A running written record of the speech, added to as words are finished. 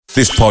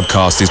This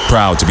podcast is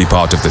proud to be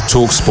part of the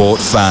TalkSport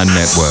Fan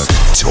Network.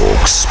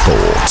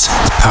 TalkSport.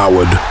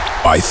 Powered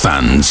by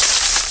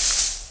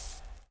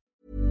fans.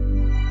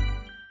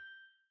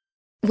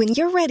 When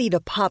you're ready to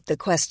pop the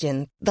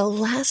question, the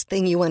last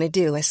thing you want to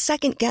do is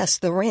second-guess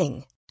the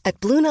ring. At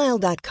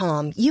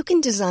BlueNile.com, you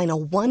can design a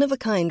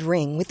one-of-a-kind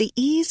ring with the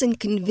ease and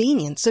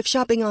convenience of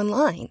shopping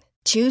online.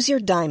 Choose your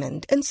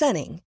diamond and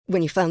setting.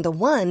 When you find the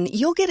one,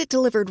 you'll get it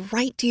delivered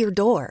right to your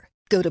door.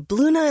 Go to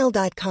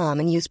BlueNile.com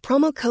and use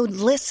promo code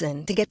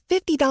LISTEN to get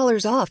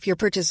 $50 off your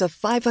purchase of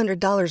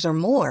 $500 or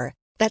more.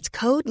 That's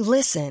code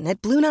LISTEN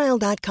at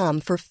BlueNile.com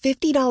for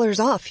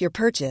 $50 off your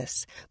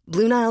purchase.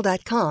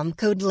 BlueNile.com,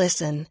 code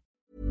LISTEN.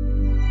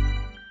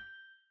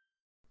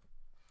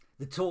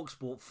 The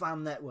TalkSport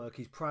Fan Network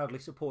is proudly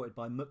supported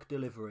by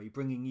McDelivery,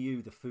 bringing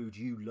you the food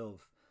you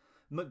love.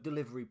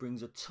 McDelivery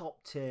brings a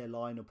top-tier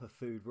lineup of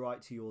food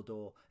right to your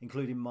door,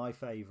 including my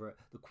favourite,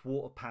 the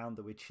Quarter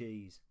Pounder with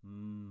cheese.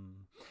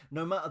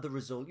 No matter the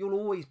result, you'll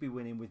always be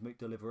winning with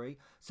McDelivery,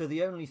 so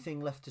the only thing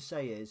left to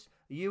say is,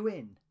 are you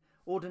in?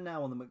 Order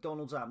now on the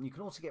McDonald's app, and you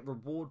can also get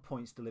reward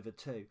points delivered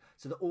too,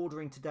 so that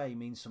ordering today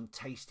means some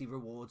tasty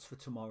rewards for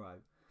tomorrow.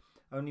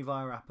 Only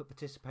via app at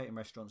participating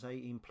restaurants.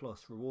 18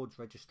 plus. Rewards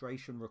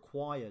registration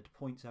required.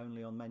 Points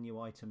only on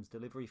menu items.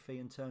 Delivery fee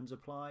and terms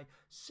apply.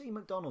 See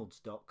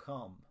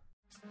mcdonalds.com.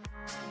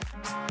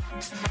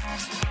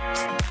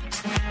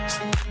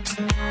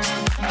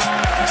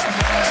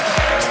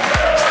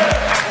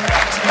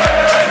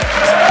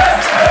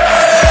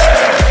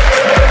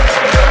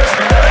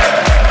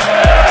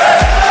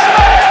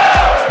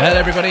 Hello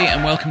everybody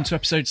and welcome to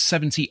episode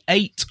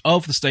 78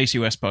 of the Stacey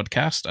West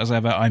podcast. As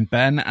ever, I'm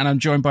Ben and I'm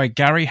joined by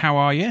Gary. How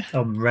are you?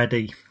 I'm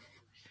ready.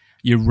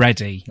 You're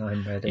ready?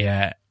 I'm ready.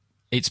 Yeah.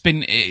 It's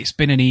been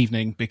an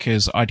evening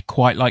because I'd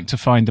quite like to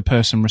find the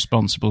person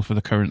responsible for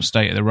the current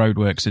state of the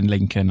roadworks in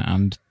Lincoln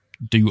and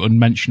do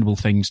unmentionable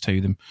things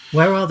to them.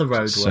 Where are the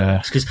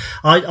roadworks? Because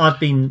I've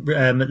been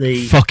at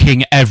the...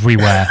 Fucking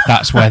everywhere.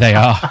 That's where they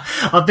are.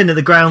 I've been at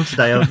the ground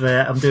today.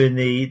 I'm doing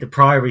the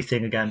Priory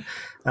thing again.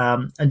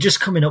 And just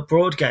coming up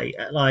Broadgate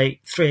at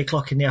like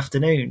 3:00 in the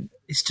afternoon,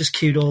 it's just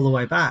queued all the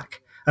way back.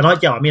 And I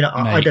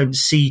don't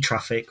see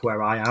traffic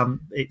where I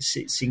am.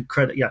 It's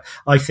incredible. Yeah,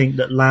 I think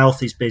that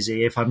Louth is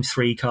busy if I'm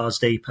 3 cars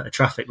deep at a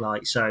traffic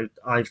light. So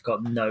I've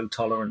got no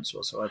tolerance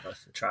whatsoever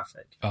for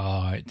traffic.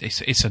 Oh,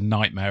 it's a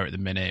nightmare at the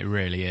minute. It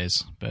really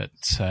is. But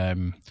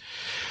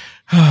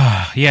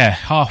yeah,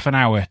 half an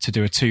hour to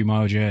do a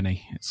 2-mile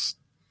journey. It's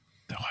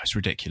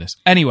ridiculous.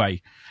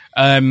 Anyway,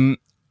 we're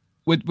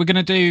going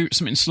to do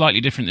something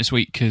slightly different this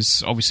week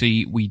because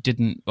obviously we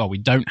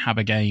don't have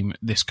a game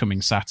this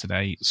coming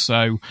Saturday.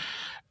 So,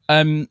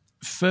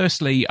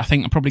 firstly, I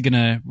think we're probably going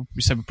to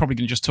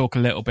just talk a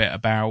little bit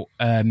about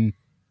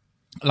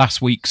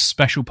last week's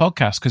special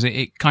podcast because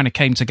it kind of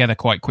came together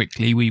quite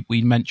quickly. We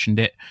mentioned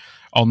it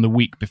on the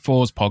week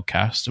before's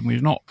podcast, and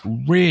we've not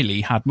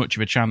really had much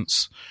of a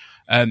chance,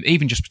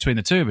 even just between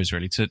the two of us,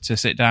 really, to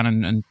sit down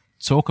and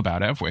talk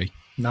about it, have we?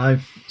 No.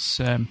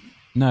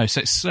 No,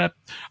 so it's.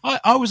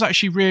 I was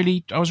actually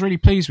really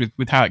pleased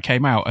with how it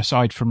came out.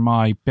 Aside from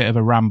my bit of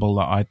a ramble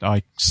that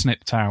I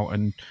snipped out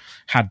and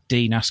had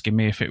Dean asking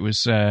me if it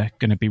was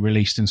going to be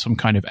released in some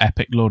kind of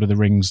epic Lord of the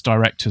Rings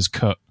director's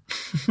cut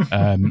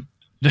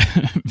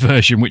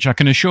version, which I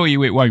can assure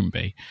you it won't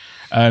be.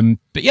 But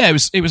yeah, I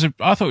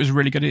thought it was a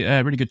really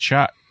good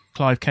chat.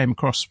 Clive came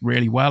across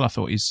really well. I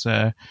thought his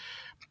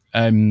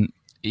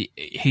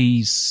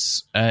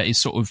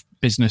sort of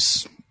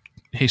business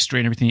history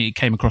and everything, he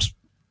came across.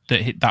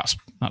 That's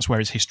where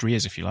his history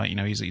is, if you like. You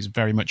know, he's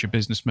very much a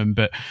businessman,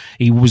 but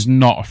he was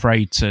not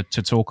afraid to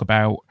talk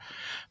about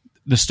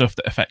the stuff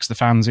that affects the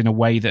fans in a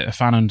way that a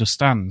fan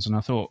understands. And I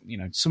thought, you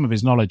know, some of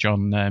his knowledge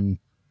on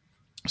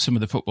some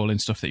of the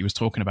footballing stuff that he was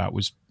talking about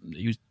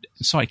he was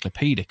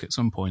encyclopedic at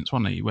some points,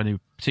 wasn't he? When he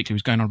particularly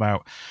was going on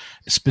about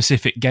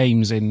specific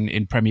games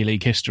in Premier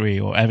League history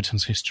or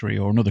Everton's history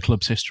or another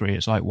club's history.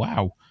 It's like,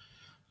 wow.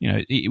 You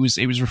know, it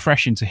was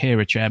refreshing to hear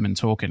a chairman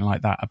talking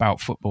like that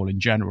about football in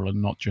general and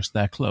not just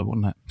their club,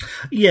 wasn't it?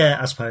 Yeah,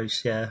 I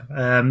suppose. Yeah,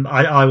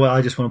 I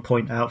just want to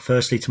point out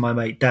firstly to my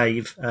mate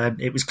Dave,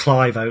 it was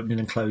Clive opening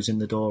and closing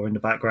the door in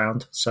the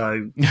background,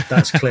 so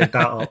that's cleared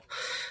that up.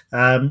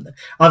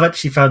 I've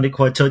actually found it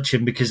quite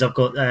touching because I've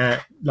got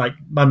like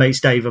my mates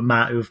Dave and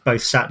Matt who have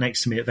both sat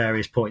next to me at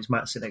various points.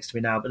 Matt's sitting next to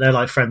me now, but they're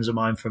like friends of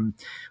mine from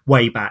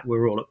way back. We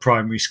were all at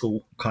primary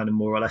school, kind of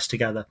more or less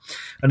together,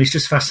 and it's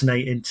just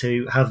fascinating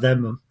to have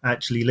them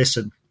actually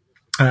listen.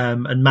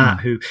 And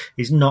Matt, who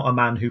is not a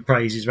man who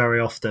praises very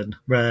often,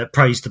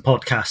 praised the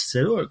podcast,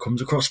 said, "Oh, it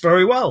comes across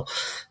very well,"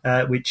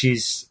 which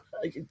is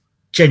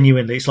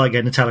genuinely, it's like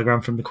getting a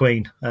telegram from the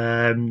Queen,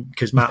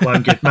 because Matt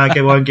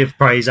won't give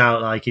praise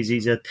out. Like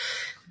he's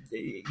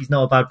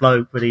not a bad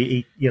bloke, but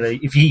he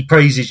if he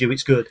praises you,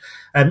 it's good.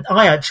 And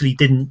I actually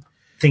didn't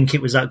think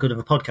it was that good of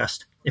a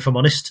podcast, if I'm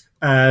honest.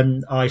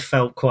 I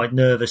felt quite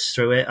nervous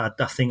through it. I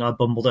think I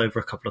bumbled over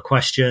a couple of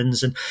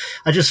questions, and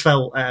I just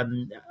felt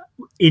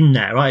in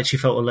there, I actually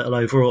felt a little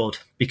overawed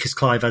because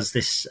Clive has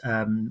this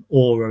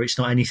aura. It's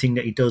not anything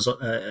that he does,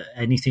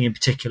 anything in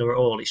particular at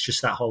all. It's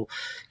just that whole,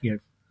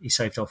 he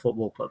saved our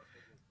football club.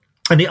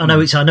 And I know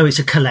it's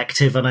a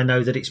collective, and I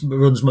know that it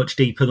runs much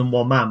deeper than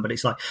one man. But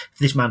it's like, if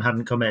this man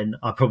hadn't come in,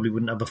 I probably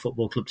wouldn't have a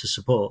football club to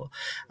support.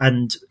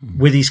 And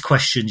with his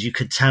questions, you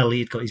could tell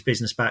he'd got his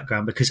business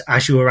background, because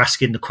as you were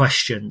asking the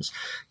questions,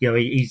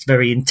 he's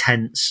very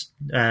intense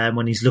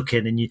when he's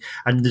looking,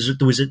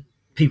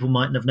 people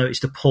mightn't have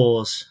noticed a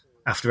pause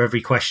after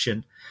every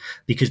question,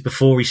 because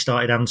before he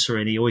started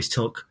answering, he always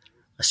took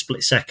a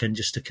split second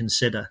just to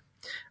consider.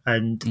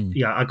 And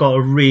I got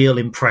a real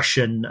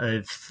impression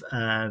of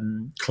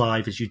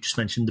Clive, as you just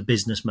mentioned, the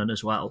businessman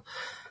as well.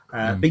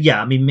 But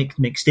yeah, I mean,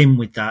 mixed in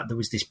with that, there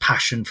was this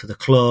passion for the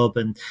club,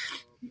 and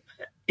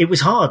it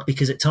was hard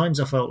because at times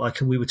I felt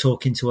like we were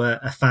talking to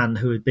a fan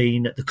who had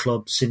been at the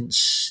club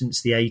since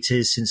the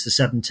 80s, since the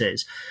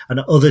 70s, and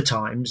at other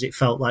times it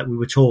felt like we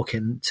were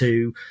talking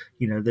to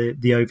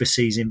the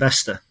overseas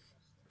investor.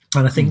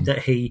 And I think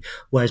that he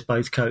wears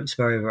both coats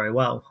very, very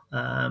well.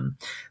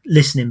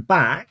 Listening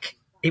back,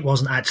 it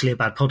wasn't actually a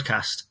bad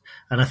podcast.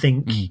 And I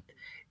think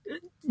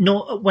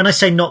when I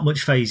say not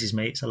much phases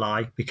me, it's a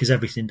lie, because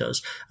everything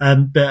does.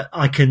 But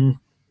I can,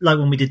 like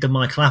when we did the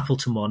Michael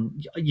Appleton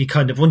one, you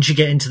kind of, once you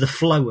get into the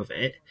flow of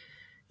it,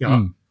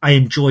 I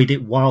enjoyed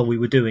it while we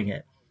were doing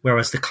it.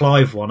 Whereas the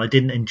Clive one, I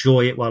didn't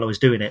enjoy it while I was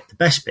doing it. The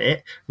best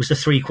bit was the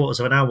 3/4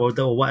 of an hour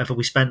or whatever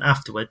we spent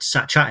afterwards,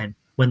 sat chatting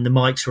when the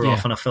mics were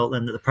off, and I felt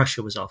then that the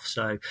pressure was off.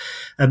 So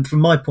from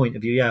my point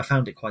of view, I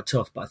found it quite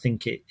tough, but I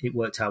think it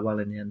worked out well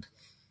in the end.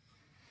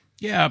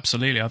 Yeah,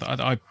 absolutely.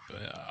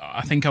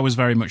 I think I was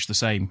very much the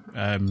same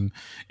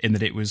in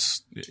that it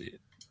was.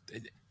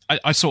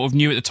 I sort of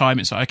knew at the time,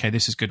 it's like, okay,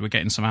 this is good. We're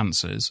getting some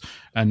answers,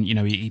 and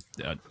I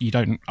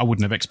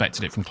wouldn't have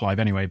expected it from Clive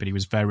anyway. But he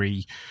was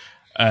very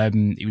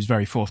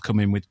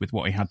forthcoming with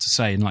what he had to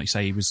say, and like you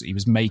say, he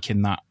was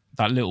making the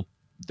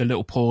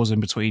little pause in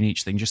between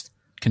each thing, just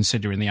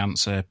considering the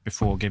answer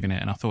before giving it.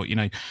 And I thought,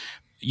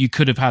 you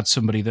could have had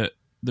somebody that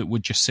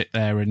would just sit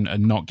there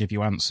and not give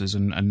you answers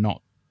and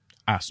not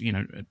ask,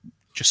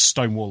 just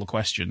stonewall the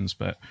questions.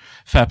 But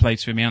fair play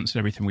to him, he answered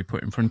everything we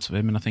put in front of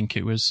him, and I think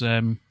it was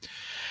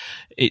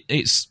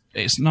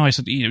it's nice.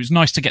 It was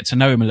nice to get to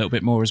know him a little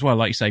bit more as well,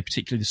 like you say,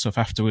 particularly the stuff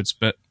afterwards.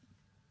 But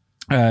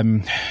there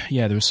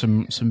was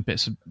some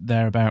bits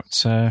there about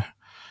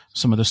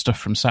some of the stuff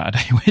from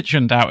Saturday, which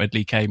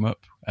undoubtedly came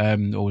up,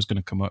 or was going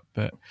to come up.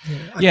 But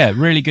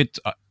really good.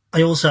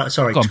 I also,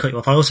 sorry to cut you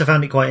off, I also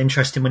found it quite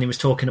interesting when he was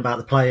talking about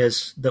the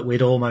players that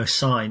we'd almost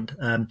signed.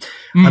 I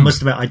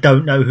must admit, I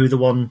don't know who the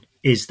one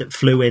is that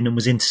flew in and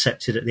was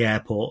intercepted at the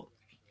airport.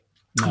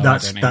 No,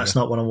 that's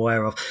not what I'm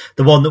aware of.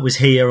 The one that was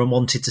here and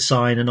wanted to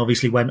sign and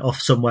obviously went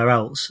off somewhere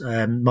else.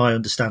 My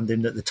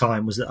understanding at the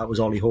time was that was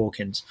Ollie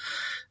Hawkins.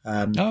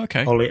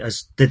 Okay. Ollie,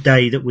 as the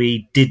day that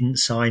we didn't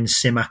sign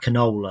Simak and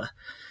Ola,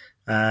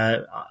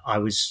 I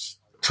was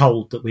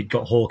told that we'd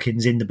got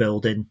Hawkins in the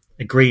building,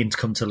 agreeing to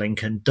come to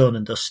Lincoln, done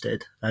and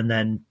dusted, and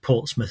then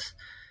Portsmouth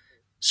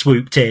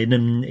swooped in,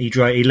 and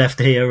he left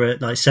here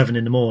at like 7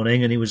 a.m,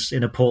 and he was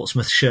in a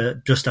Portsmouth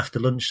shirt just after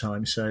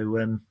lunchtime. So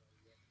I'm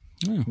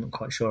not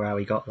quite sure how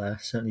he got there.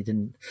 Certainly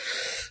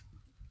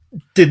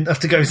didn't have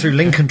to go through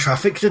Lincoln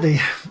traffic, did he?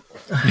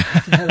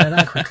 Didn't get there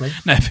that quickly.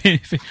 No,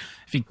 if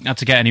you had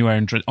to get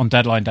anywhere on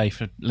deadline day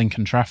for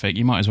Lincoln traffic,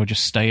 you might as well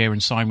just stay here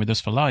and sign with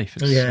us for life.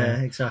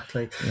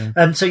 Exactly. Yeah.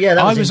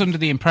 I was under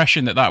the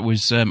impression that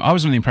was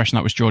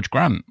George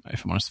Grant,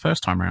 if I'm honest, the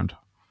first time round.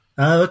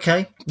 Oh,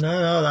 okay.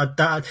 No,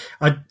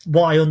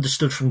 what I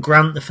understood from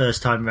Grant the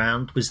first time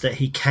round was that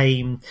he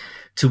came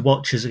to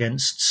watch us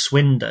against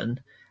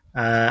Swindon,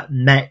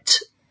 met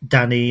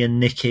Danny and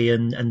Nicky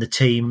and the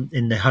team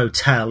in the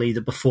hotel either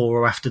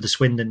before or after the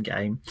Swindon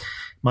game.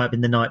 Might have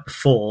been the night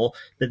before,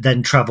 but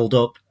then travelled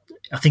up.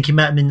 I think he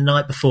met him in the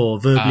night before,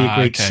 verbally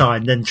agreed to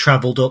sign, then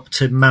travelled up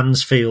to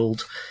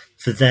Mansfield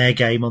for their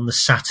game on the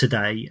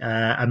Saturday,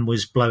 and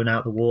was blown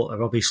out the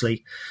water,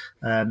 obviously,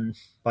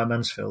 by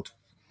Mansfield.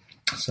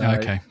 So,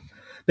 okay.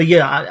 But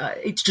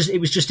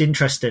it was just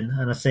interesting,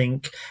 and I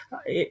think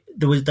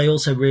they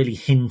also really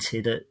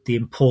hinted at the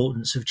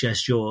importance of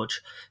Jez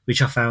George,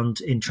 which I found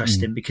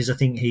interesting because I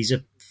think he's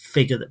a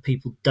figure that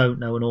people don't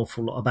know an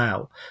awful lot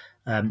about.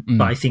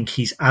 But I think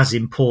he's as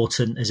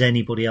important as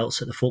anybody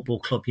else at the football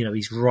club.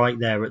 He's right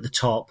there at the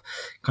top,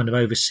 kind of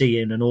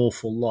overseeing an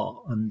awful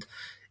lot. And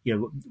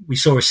we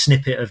saw a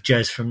snippet of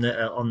Jez from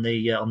on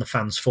the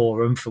fans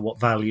forum for what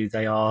value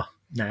they are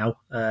now.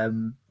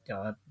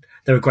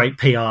 They're a great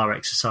PR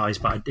exercise,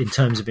 but in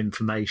terms of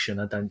information,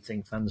 I don't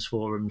think fans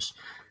forums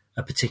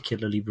are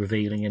particularly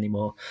revealing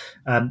anymore.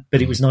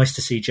 But it was nice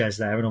to see Jez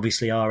there, and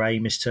obviously our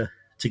aim is to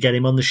get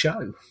him on the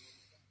show.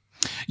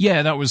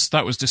 Yeah, that was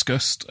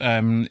discussed.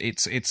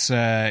 It's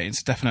a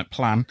definite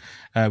plan.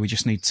 We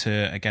just need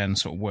to again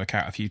sort of work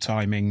out a few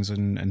timings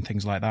and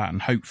things like that,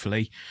 and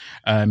hopefully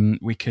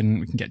we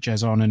can get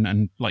Jez on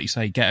and like you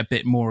say, get a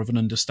bit more of an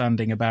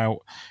understanding about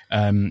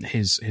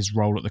his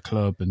role at the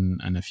club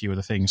and a few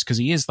other things, because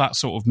he is that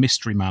sort of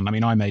mystery man. I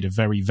mean, I made a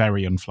very,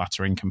 very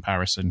unflattering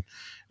comparison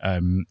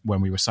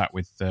when we were sat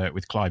with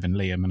Clive and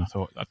Liam, and I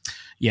thought,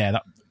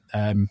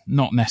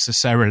 not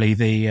necessarily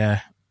the.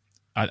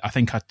 I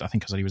think I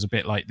said he was a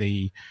bit like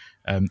the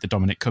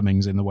Dominic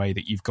Cummings in the way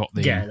that you've got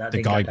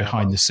the guy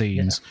behind the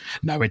scenes.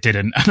 Yeah. No, it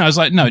didn't. And I was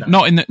like, no.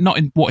 not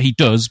in what he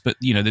does, but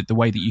the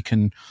way that you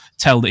can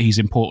tell that he's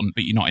important,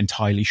 but you're not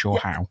entirely sure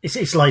how.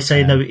 It's like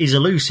saying he's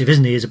elusive,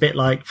 isn't he? It's a bit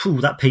like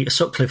that Peter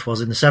Sutcliffe was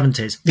in the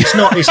 70s. It's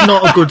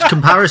not a good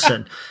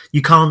comparison.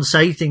 You can't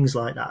say things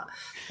like that.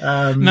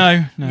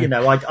 No.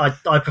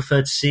 I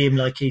prefer to see him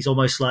like he's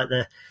almost like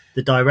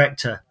the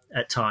director.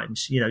 At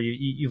times,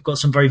 you've got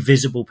some very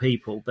visible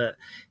people, but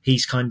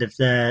he's kind of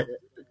there,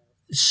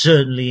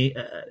 certainly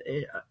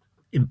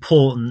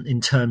important in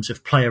terms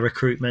of player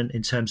recruitment,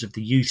 in terms of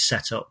the youth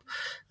setup,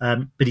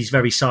 but he's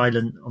very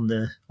silent on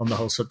the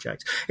whole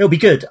subject. It'll be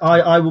good.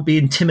 I will be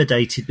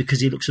intimidated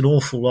because he looks an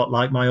awful lot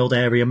like my old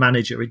area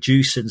manager at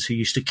Dewson's, who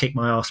used to kick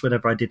my arse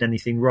whenever I did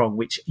anything wrong,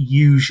 which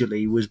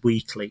usually was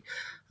weekly.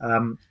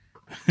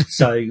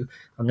 So I'm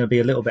going to be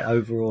a little bit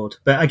overawed.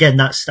 But again,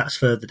 that's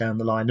further down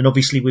the line. And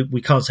obviously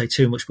we can't say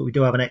too much, but we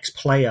do have an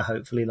ex-player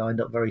hopefully lined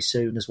up very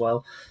soon as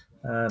well.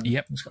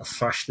 Yep. Just got to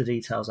thrash the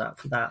details out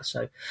for that.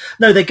 So,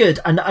 no, they're good.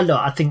 And look,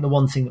 I think the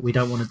one thing that we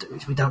don't want to do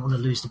is we don't want to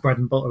lose the bread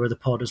and butter of the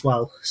pod as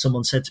well.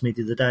 Someone said to me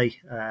the other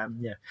day,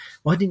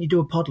 why didn't you do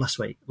a pod last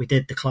week? We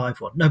did the Clive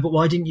one. No, but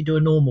why didn't you do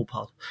a normal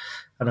pod?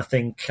 And I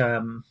think...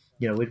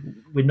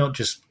 we're not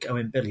just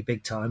going Billy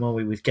big time, are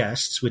we, with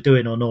guests? We're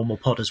doing our normal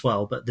pod as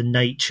well, but the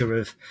nature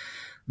of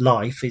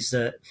life is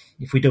that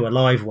if we do a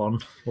live one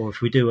or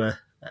if we do a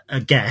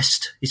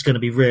guest, it's going to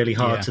be really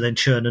hard to then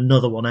churn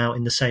another one out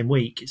in the same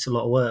week. It's a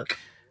lot of work.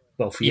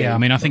 Well, for you. Yeah, I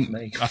mean, I think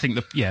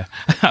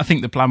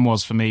the plan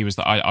was for me was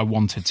that I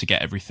wanted to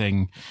get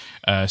everything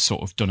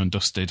sort of done and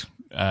dusted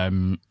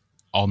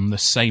on the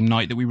same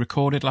night that we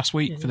recorded last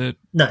week for the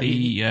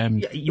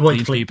you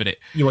wanted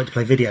to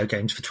play video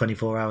games for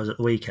 24 hours at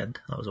the weekend.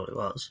 That was what it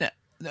was.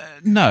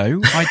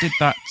 No,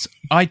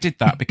 I did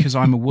that because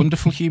I'm a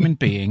wonderful human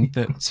being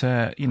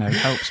that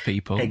helps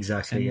people.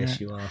 Exactly. Yes,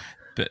 you are.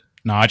 But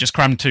no, I just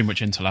crammed too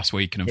much into last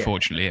week, and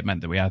unfortunately, it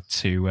meant that we had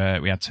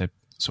to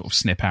sort of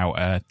snip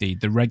out the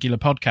regular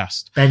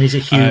podcast. Ben is a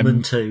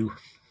human too.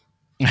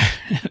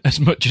 as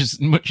much as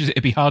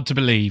it'd be hard to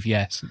believe,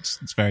 yes,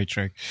 it's very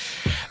true.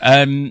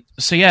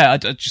 So yeah,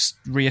 I'd just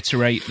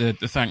reiterate the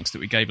thanks that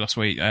we gave last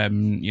week.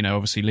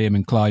 Obviously Liam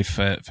and Clive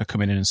for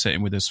coming in and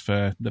sitting with us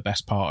for the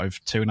best part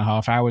of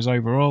 2.5 hours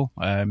overall.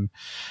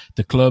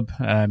 The club,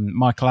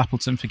 Michael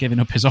Appleton for giving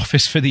up his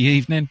office for the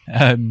evening,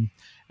 and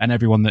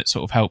everyone that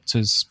sort of helped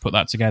us put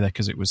that together,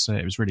 because it was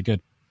really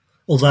good.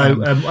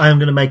 Although I am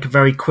going to make a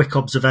very quick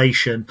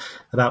observation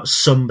about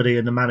somebody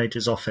in the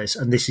manager's office,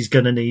 and this is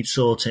going to need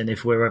sorting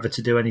if we're ever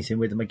to do anything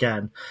with them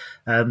again.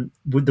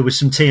 There was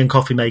some tea and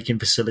coffee making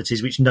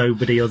facilities which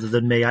nobody other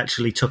than me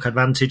actually took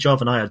advantage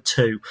of, and I had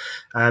two.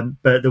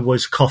 But there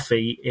was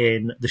coffee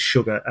in the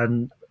sugar,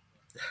 and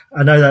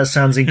I know that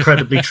sounds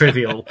incredibly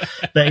trivial,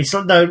 but it's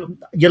like, no,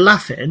 you're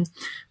laughing.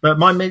 But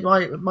my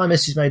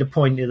missus made a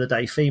point the other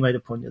day. Fee made a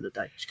point the other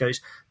day. She goes,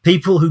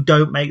 people who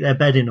don't make their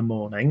bed in the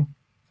morning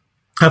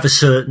have a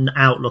certain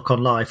outlook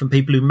on life, and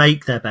people who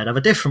make their bed have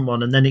a different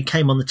one. And then it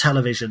came on the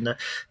television that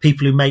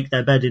people who make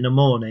their bed in the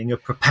morning are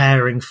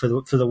preparing for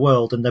the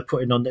world, and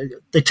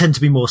they tend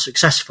to be more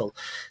successful.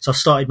 So I've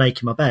started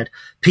making my bed.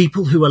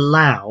 People who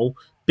allow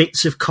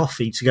bits of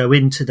coffee to go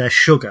into their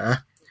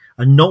sugar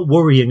and not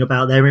worrying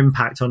about their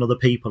impact on other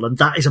people. And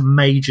that is a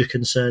major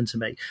concern to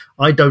me.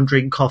 I don't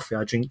drink coffee.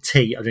 I drink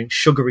tea. I drink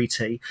sugary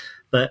tea.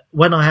 But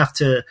when I have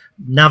to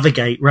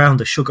navigate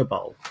round a sugar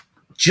bowl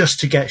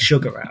just to get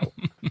sugar out.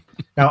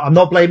 Now, I'm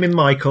not blaming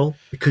Michael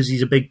because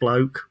he's a big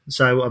bloke,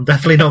 so I'm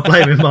definitely not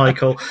blaming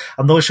Michael.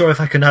 I'm not sure if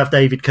I can have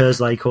David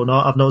Kerslake or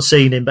not. I've not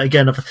seen him, but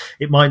again,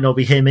 it might not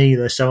be him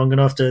either, so I'm going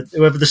to have to...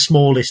 Whoever the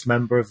smallest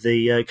member of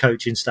the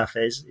coaching staff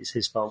is, it's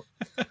his fault.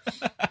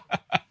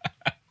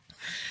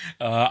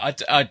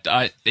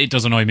 It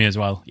does annoy me as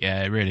well.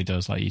 Yeah, it really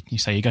does. Like you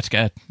say, you got to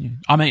get...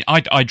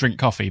 I drink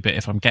coffee, but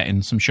if I'm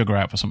getting some sugar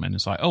out for something,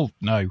 it's like, oh,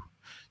 no.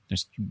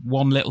 Just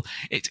one little...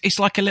 It's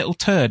like a little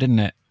turd, isn't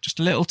it? Just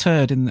a little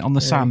turd on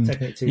the sand.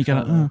 You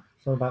go,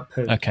 it's all about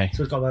poo. Okay.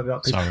 So it's got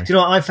about poo. Sorry. Do you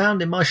know what I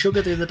found in my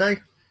sugar the other day?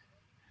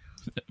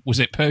 Was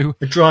it poo?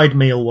 A dried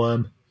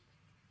mealworm.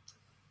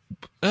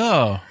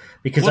 Oh,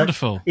 because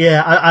wonderful.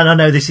 I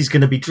know this is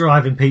going to be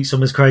driving Pete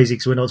Summers crazy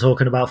because we're not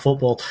talking about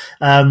football.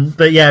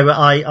 But yeah,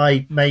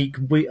 I make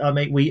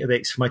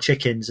Weetabix for my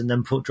chickens and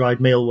then put dried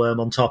mealworm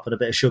on top and a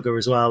bit of sugar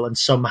as well. And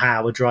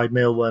somehow a dried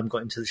mealworm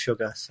got into the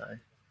sugar. So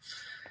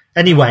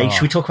anyway,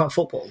 should we talk about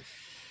football?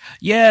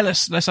 Yeah,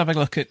 let's have a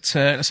look at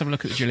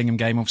the Gillingham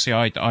game. Obviously,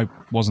 I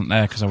wasn't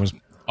there because I was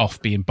off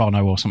being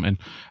Bono or something.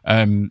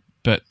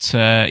 But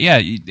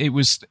it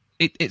was.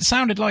 It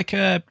sounded like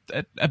a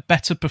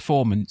better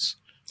performance,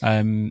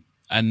 and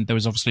there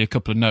was obviously a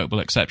couple of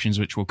notable exceptions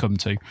which we'll come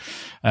to.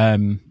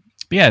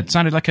 But yeah, it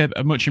sounded like a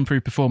much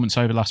improved performance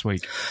over last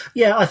week.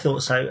 Yeah, I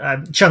thought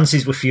so.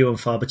 Chances were few and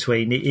far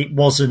between. It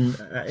wasn't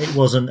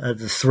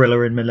the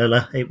thriller in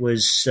Manila. It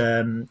was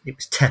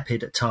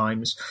tepid at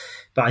times,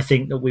 but I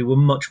think that we were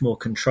much more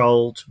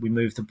controlled. We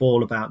moved the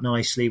ball about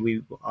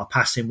nicely. Our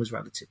passing was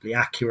relatively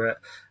accurate.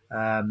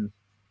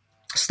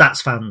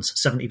 Stats fans,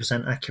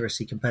 70%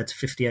 accuracy compared to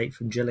 58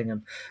 from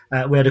Gillingham.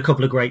 We had a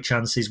couple of great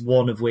chances,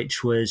 one of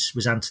which was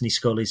Anthony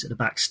Scully's at the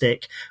back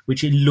stick,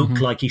 which it looked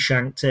like he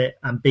shanked it.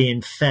 And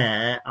being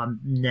fair, I'm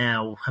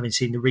now, having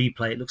seen the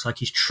replay, it looks like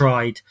he's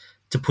tried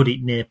to put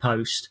it near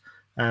post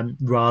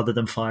rather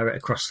than fire it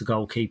across the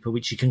goalkeeper,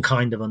 which you can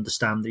kind of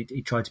understand.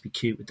 He tried to be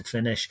cute with the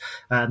finish.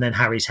 And then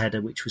Harry's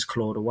header, which was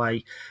clawed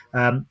away.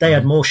 They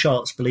had more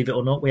shots, believe it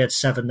or not. We had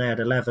 7, they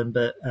had 11,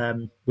 but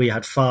we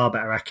had far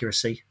better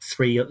accuracy.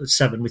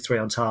 7 with 3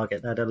 on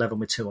target. They had 11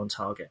 with 2 on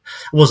target.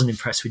 I wasn't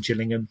impressed with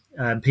Gillingham.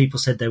 People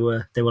said they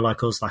were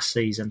like us last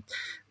season.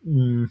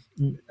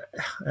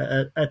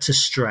 At a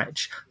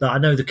stretch. I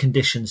know the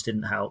conditions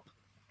didn't help.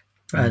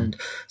 And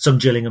some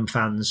Gillingham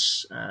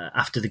fans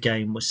after the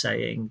game were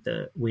saying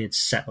that we had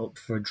set up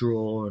for a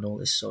draw and all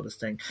this sort of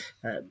thing.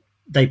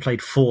 They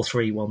played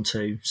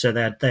 4-3-1-2, so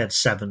they had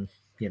 7,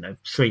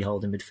 3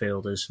 holding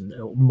midfielders, and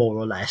more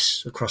or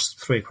less 3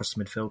 across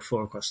the midfield,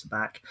 4 across the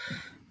back.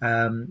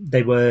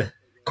 They were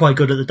quite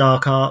good at the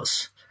dark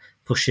arts,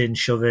 pushing,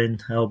 shoving,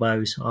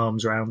 elbows,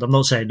 arms round. I'm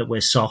not saying that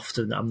we're soft,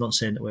 and I'm not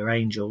saying that we're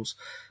angels.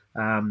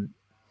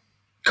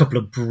 Couple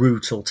of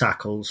brutal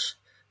tackles.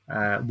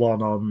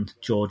 One on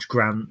George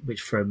Grant, which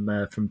from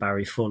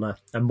Barry Fuller,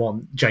 and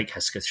one Jake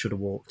Hesketh should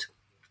have walked.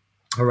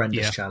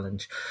 Horrendous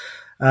challenge.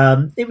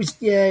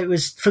 It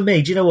was for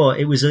me. Do you know what?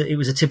 It was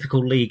a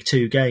typical League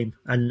Two game,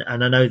 and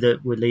I know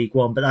that we're League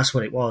One, but that's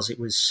what it was. It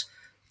was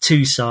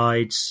two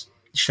sides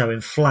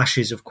showing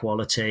flashes of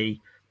quality,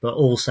 but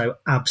also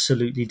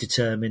absolutely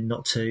determined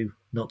not to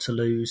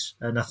lose.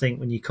 And I think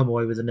when you come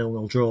away with a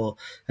 0-0 draw,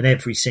 and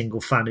every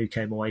single fan who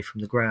came away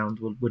from the ground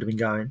would have been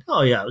going,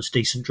 "Oh yeah, it was a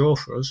decent draw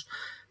for us."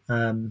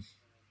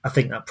 I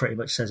think that pretty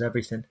much says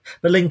everything.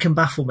 But Lincoln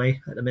baffle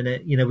me at the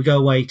minute. We go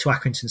away to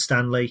Accrington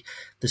Stanley.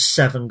 There's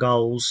 7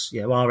 goals.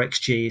 Our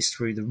XG is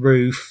through the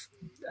roof.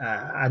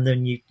 And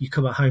then you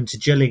come at home to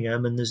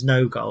Gillingham and there's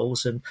no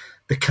goals. And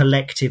the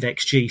collective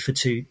XG for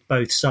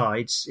both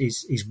sides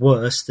is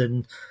worse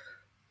than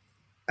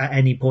at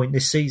any point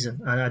this season.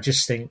 And I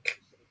just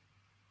think,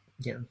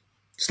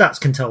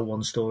 stats can tell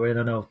one story. And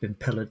I know I've been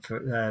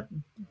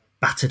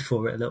battered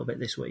for it a little bit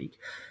this week.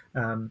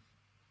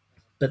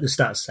 But the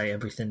stats say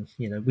everything.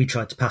 We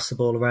tried to pass the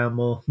ball around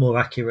more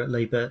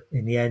accurately, but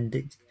in the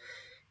end,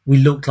 we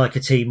looked like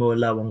a team who were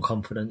low on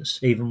confidence,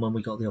 even when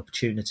we got the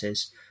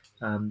opportunities.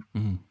 But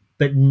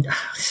it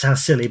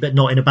sounds silly, but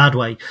not in a bad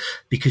way,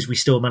 because we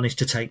still managed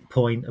to take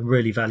point, a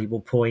really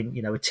valuable point.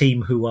 A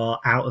team who are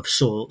out of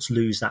sorts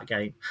lose that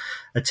game.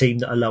 A team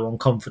that are low on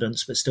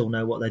confidence but still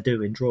know what they're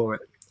doing draw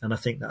it. And I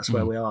think that's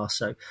where we are.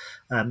 So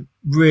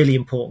really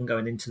important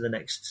going into the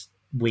next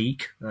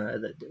week.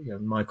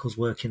 Michael's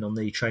working on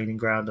the training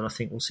ground, and I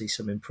think we'll see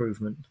some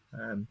improvement.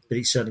 But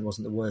it certainly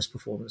wasn't the worst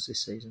performance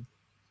this season.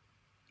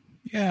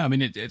 Yeah, I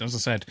mean, as I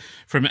said,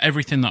 from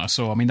everything that I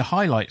saw, I mean, the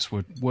highlights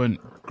weren't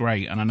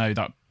great, and I know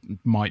that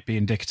might be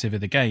indicative of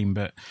the game,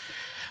 but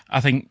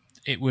I think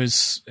it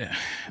was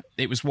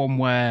one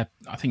where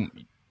I think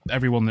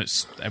everyone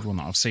that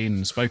I've seen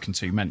and spoken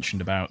to mentioned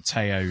about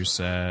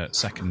Teo's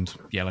second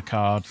yellow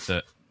card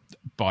that,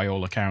 by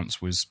all accounts,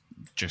 was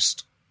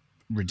just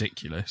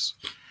ridiculous.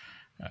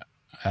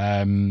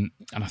 And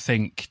I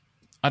think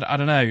I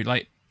don't know,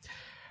 like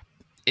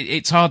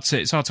it's hard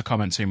to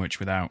comment too much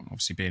without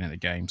obviously being at the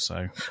game.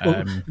 So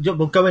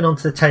well, going on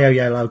to the Teo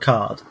yellow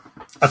card,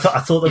 I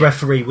thought the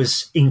referee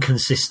was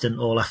inconsistent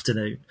all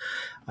afternoon.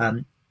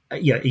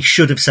 He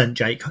should have sent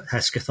Jake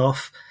Hesketh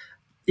off.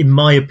 In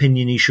my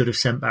opinion, he should have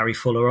sent Barry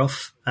Fuller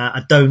off.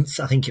 I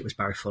think it was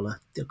Barry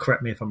Fuller.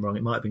 Correct me if I'm wrong.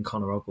 It might have been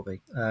Conor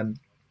Ogilvie.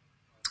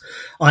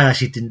 I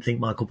actually didn't think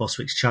Michael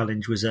Boswick's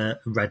challenge was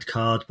a red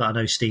card, but I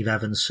know Steve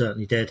Evans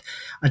certainly did.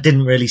 I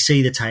didn't really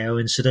see the Teo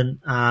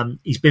incident.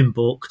 He's been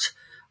booked.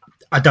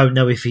 I don't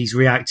know if he's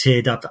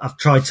reacted. I've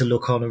tried to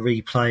look on a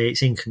replay.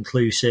 It's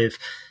inconclusive.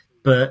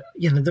 But,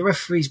 the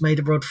referee's made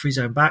a rod for his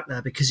own back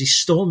there because he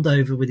stormed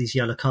over with his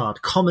yellow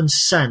card. Common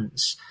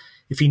sense,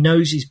 if he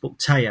knows he's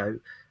booked Teo,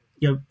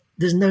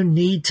 there's no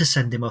need to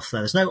send him off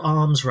there. There's no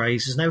arms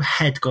raised. There's no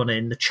head gone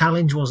in. The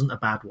challenge wasn't a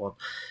bad one.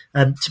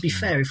 To be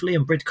fair, if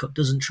Liam Bridcut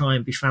doesn't try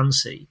and be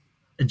fancy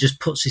and just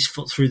puts his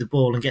foot through the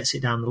ball and gets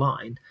it down the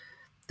line,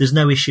 there's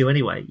no issue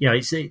anyway.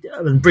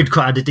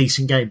 Bridcut had a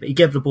decent game, but he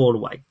gave the ball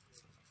away.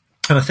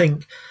 And I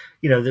think,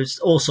 there's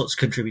all sorts of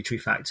contributory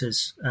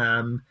factors.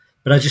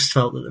 But I just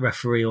felt that the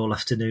referee all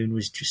afternoon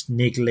was just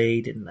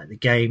niggly, didn't let the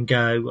game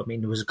go. I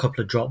mean, there was a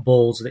couple of drop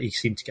balls that he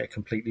seemed to get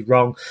completely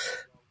wrong.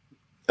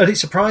 And it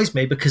surprised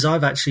me because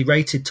I've actually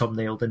rated Tom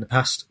Neild in the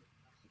past.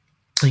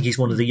 think he's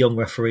one of the young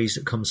referees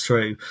that comes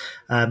through.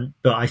 But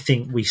I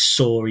think we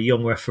saw a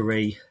young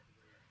referee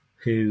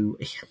who,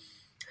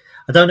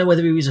 I don't know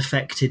whether he was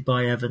affected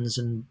by Evans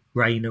and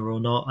Rayner or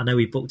not. I know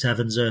he booked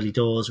Evans early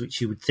doors, which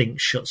you would think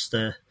shuts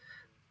the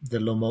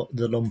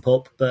lump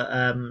up. But,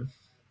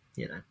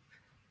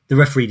 the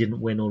referee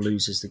didn't win or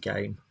loses the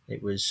game.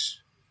 It was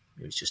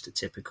just a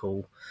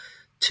typical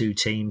two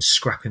teams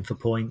scrapping for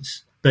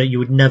points. But you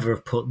would never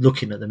have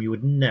looking at them, you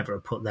would never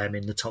have put them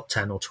in the top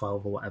 10 or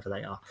 12 or whatever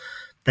they are.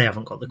 They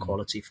haven't got the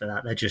quality for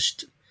that. They're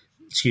just,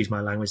 excuse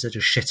my language, they're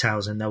just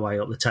shithousing their way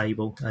up the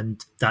table.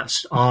 And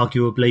that's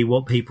arguably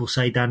what people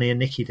say Danny and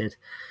Nicky did.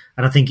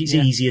 And I think it's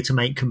easier to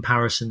make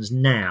comparisons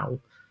now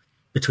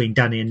between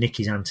Danny and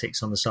Nicky's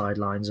antics on the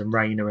sidelines and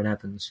Rayner and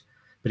Evans.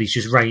 But he's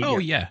just Rayner. Oh,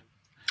 yeah.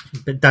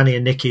 But Danny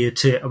and Nicky are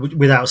two,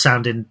 without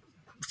sounding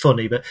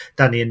funny, but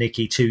Danny and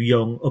Nicky, two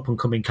young,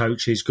 up-and-coming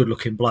coaches,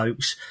 good-looking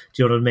blokes.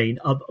 Do you know what I mean?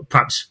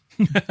 Perhaps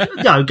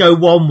go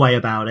one way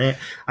about it,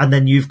 and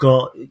then you've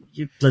got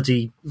you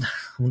bloody, I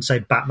wouldn't say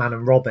Batman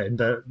and Robin,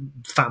 but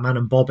Fat Man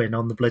and Bobbin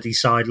on the bloody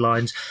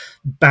sidelines,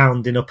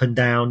 bounding up and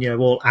down,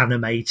 all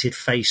animated,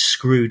 face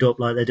screwed up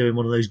like they're doing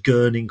one of those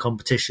gurning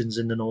competitions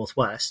in the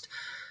Northwest.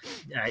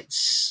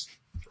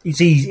 It's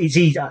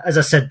easy. As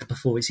I said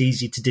before, it's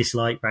easy to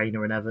dislike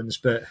Rayner and Evans,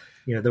 but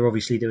they're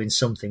obviously doing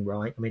something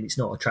right. I mean, it's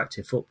not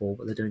attractive football,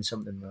 but they're doing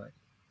something right.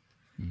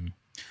 Mm.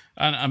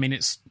 And I mean,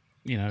 it's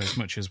as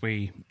much as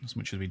we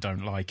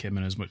don't like him,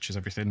 and as much as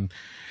everything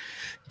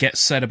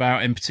gets said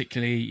about him,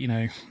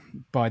 particularly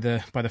by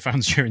the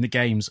fans during the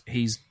games,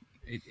 he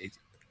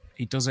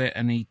does it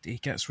and he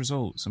gets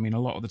results. I mean,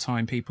 a lot of the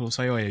time people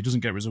say, "Oh, yeah, he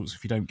doesn't get results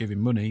if you don't give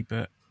him money,"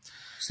 but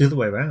it's the other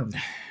way around.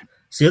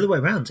 It's the other way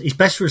around. His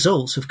best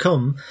results have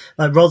come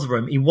like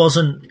Rotherham.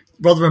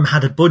 Rotherham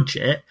had a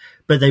budget,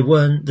 but they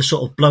weren't the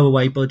sort of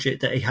blow-away budget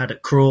that he had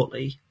at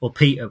Crawley or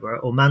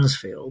Peterborough or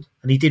Mansfield.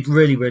 And he did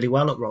really, really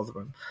well at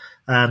Rotherham.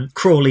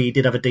 Crawley, he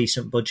did have a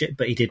decent budget,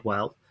 but he did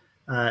well.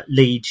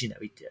 Leeds,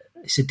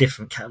 it's a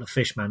different kettle of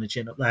fish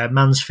managing up there.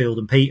 Mansfield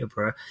and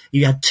Peterborough,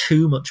 you had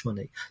too much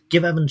money.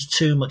 Give Evans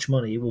too much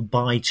money, he will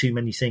buy too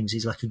many things.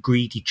 He's like a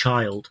greedy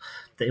child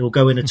that he'll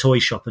go in a toy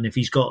shop, and if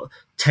he's got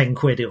 10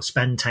 quid, he'll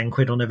spend 10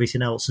 quid on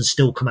everything else and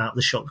still come out of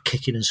the shop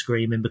kicking and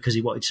screaming because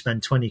he wanted to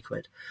spend 20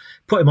 quid.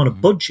 Put him on a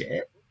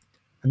budget,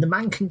 and the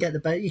man can get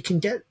he can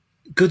get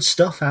good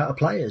stuff out of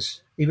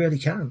players. He really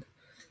can.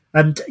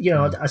 And,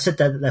 I said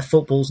there that their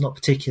football's not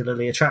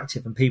particularly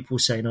attractive, and people were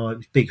saying, oh, it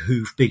was big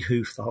hoof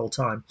the whole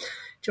time.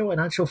 Do you know what,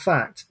 in actual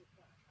fact,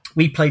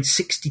 we played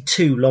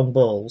 62 long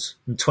balls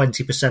and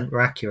 20%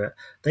 were accurate.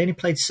 They only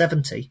played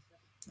 70,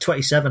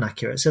 27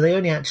 accurate. So they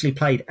only actually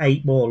played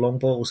 8 more long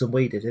balls than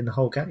we did in the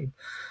whole game.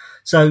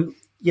 So,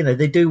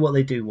 they do what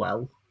they do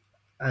well.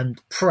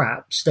 And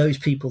perhaps those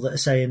people that are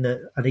saying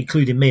that, and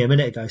including me a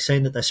minute ago,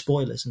 saying that they're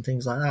spoilers and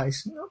things like that,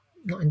 it's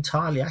not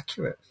entirely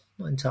accurate.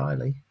 Not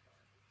entirely.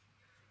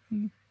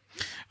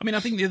 I mean,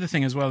 I think the other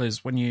thing as well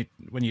is when you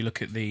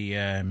look at the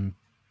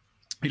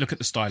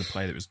style of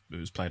play that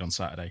was played on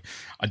Saturday.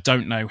 I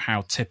don't know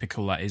how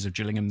typical that is of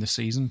Gillingham this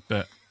season,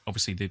 but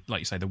obviously, like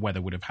you say, the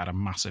weather would have had a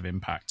massive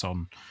impact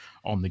on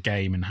the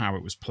game and how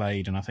it was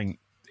played. And I think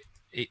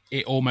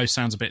it almost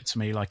sounds a bit to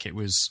me like it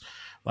was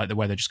like the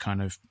weather just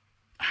kind of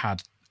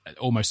had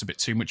almost a bit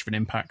too much of an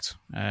impact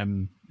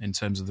in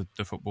terms of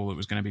the football that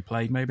was going to be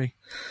played, maybe.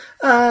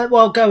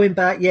 Well, going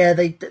back, yeah,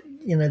 they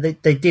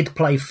did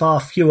play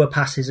far fewer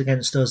passes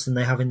against us than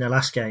they have in their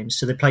last games.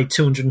 So they played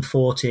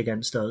 240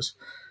 against us,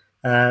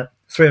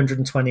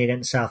 320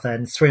 against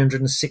Southend,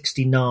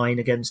 369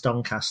 against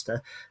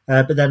Doncaster,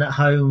 but then at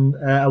home,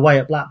 away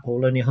at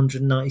Blackpool, only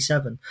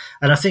 197.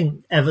 And I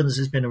think Evans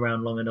has been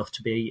around long enough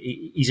to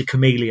he's a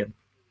chameleon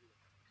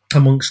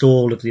amongst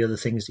all of the other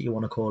things that you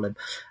want to call him.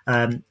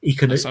 He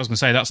can. I was going to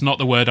say that's not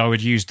the word I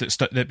would use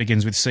that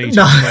begins with C.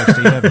 No.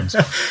 Steve Evans.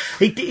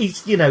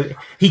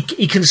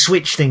 He can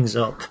switch things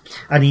up,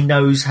 and he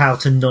knows how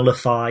to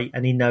nullify,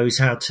 and he knows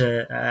how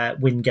to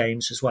win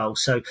games as well.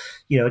 So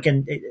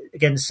again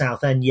against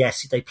Southend,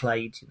 yes, they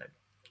played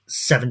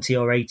 70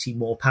 or 80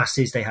 more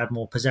passes. They had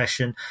more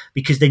possession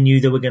because they knew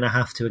they were going to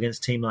have to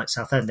against a team like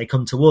Southend. They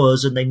come to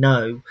us and they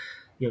know.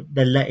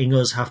 They're letting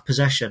us have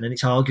possession, and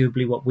it's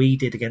arguably what we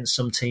did against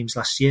some teams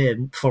last year.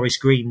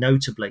 Forest Green,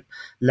 notably,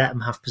 let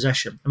them have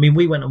possession. I mean,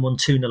 we went and won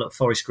 2-0 at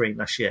Forest Green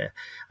last year,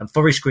 and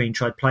Forest Green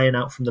tried playing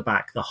out from the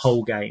back the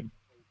whole game.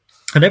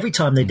 And every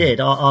time they did,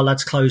 our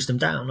lads closed them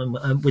down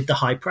and with the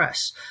high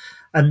press.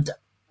 And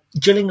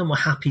Gillingham were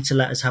happy to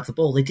let us have the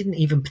ball. They didn't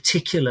even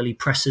particularly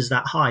press us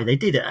that high. They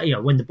did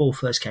it, when the ball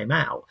first came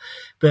out,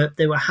 but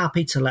they were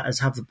happy to let us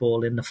have the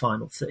ball in the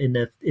final,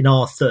 in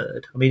our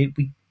third. I mean,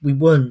 we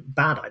weren't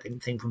bad, I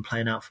didn't think, from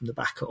playing out from the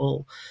back at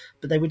all,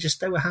 but they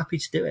were happy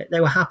to do it.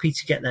 They were happy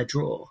to get their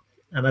draw.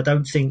 And I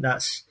don't think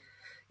that's,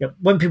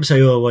 when people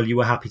say, oh, well, you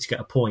were happy to get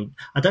a point,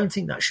 I don't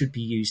think that should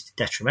be used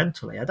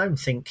detrimentally. I don't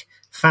think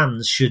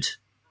fans should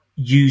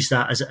use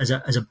that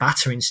as a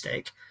battering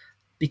stick.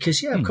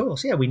 Because, of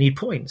course, we need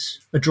points.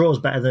 A draw is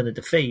better than a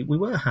defeat. We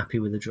were happy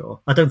with a draw.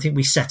 I don't think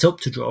we set up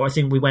to draw. I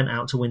think we went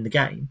out to win the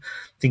game.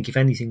 I think, if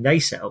anything, they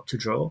set up to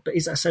draw. But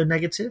is that so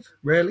negative,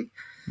 really?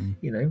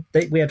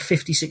 We had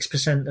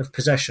 56% of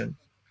possession.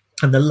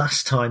 And the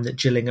last time that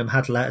Gillingham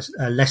had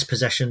less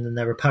possession than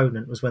their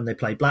opponent was when they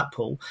played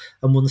Blackpool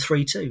and won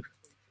 3-2.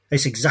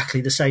 It's exactly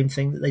the same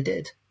thing that they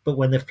did. But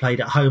when they've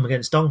played at home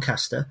against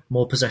Doncaster,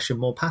 more possession,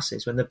 more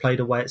passes. When they've played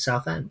away at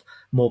Southend,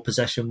 more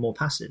possession, more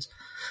passes.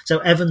 So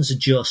Evans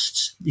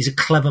adjusts. He's a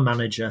clever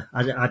manager.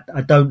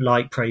 I don't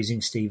like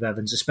praising Steve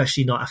Evans,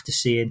 especially not after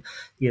seeing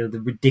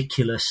the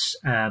ridiculous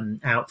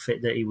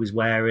outfit that he was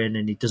wearing,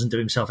 and he doesn't do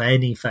himself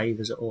any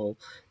favours at all.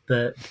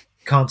 But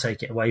can't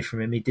take it away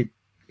from him.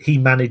 He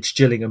managed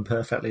Gillingham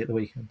perfectly at the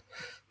weekend.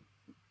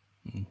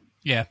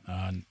 Yeah,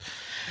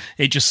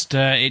 it just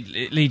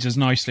it leads us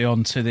nicely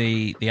on to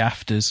the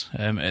afters.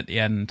 At the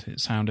end, it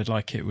sounded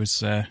like it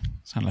was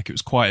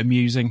quite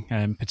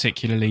amusing,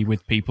 particularly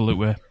with people that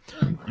were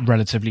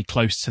relatively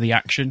close to the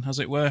action, as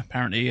it were.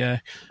 Apparently,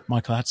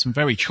 Michael had some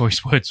very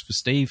choice words for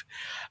Steve.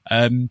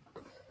 Let's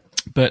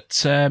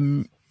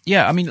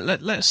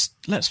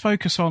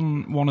focus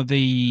on one of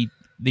the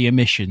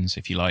omissions,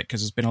 if you like,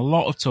 because there's been a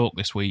lot of talk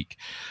this week.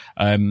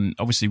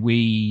 Obviously,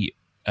 we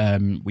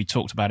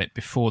talked about it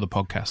before the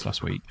podcast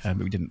last week, but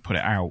we didn't put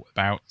it out,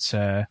 about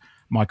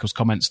Michael's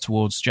comments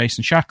towards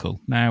Jason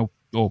Shackle. The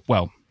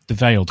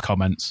veiled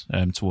comments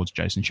towards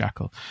Jason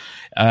Shackle.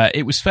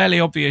 It was fairly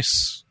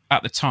obvious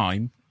at the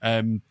time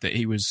that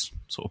he was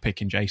sort of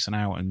picking Jason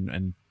out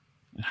and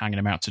hanging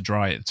him out to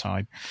dry at the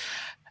time.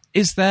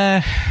 Is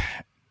there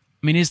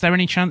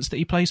any chance that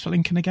he plays for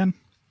Lincoln again?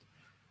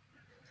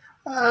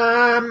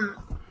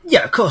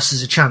 Yeah, of course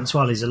there's a chance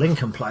while he's a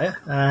Lincoln player.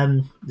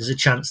 There's a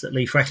chance that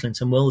Lee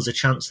Frecklington will. There's a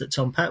chance that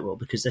Tom Pett will,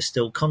 because they're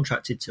still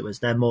contracted to us.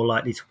 They're more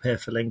likely to prepare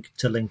for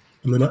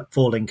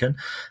Lincoln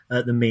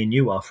than me and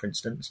you are, for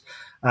instance.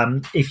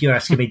 If you're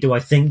asking me, do I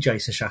think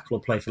Jason Shackle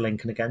will play for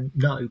Lincoln again?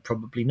 No,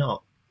 probably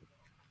not.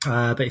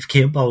 But if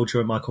Keith Bolger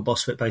and Michael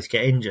Bostwick both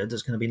get injured,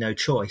 there's going to be no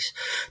choice.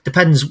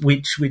 Depends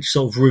which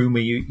sort of rumour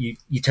you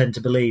tend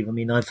to believe. I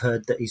mean, I've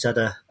heard that he's had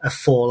a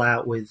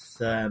fallout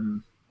with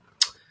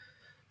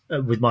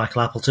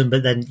Michael Appleton,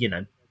 but then,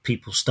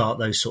 people start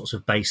those sorts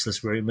of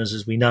baseless rumours,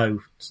 as we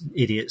know,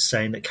 idiots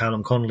saying that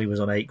Callum Connolly was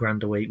on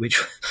 $8,000 a week,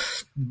 which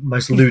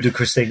most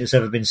ludicrous thing that's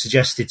ever been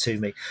suggested to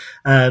me.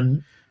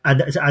 And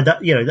that,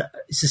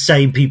 it's the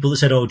same people that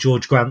said,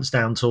 George Grant's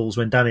down tools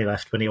when Danny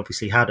left, when he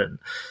obviously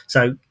hadn't.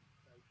 So,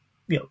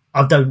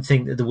 I don't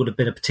think that there would have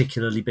been a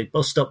particularly big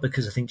bust up,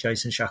 because I think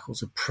Jason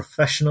Shackle's a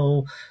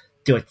professional.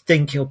 Do I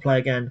think he'll play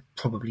again?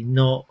 Probably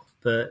not.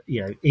 But,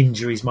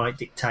 injuries might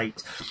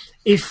dictate.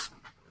 If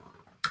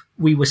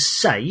we were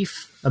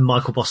safe and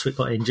Michael Bostwick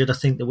got injured, I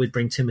think that we'd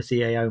bring Timothy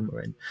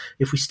Aoma in.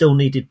 If we still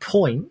needed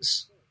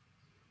points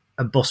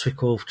and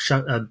Bostwick or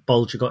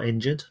Bolger got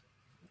injured,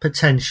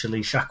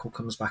 potentially Shackle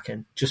comes back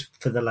in, just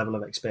for the level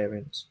of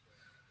experience.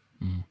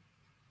 Mm.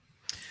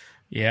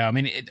 Yeah, I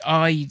mean,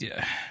 I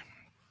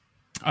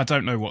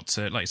don't know what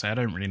to, like I say, I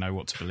don't really know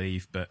what to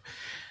believe, but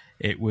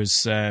it was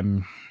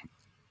certainly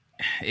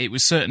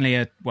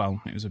it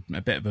was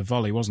a bit of a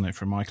volley, wasn't it,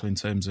 from Michael, in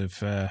terms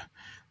of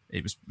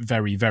it was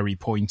very, very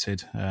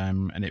pointed,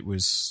 and it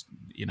was,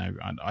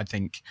 I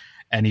think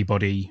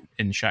anybody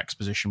in Shaq's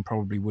position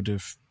probably would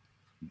have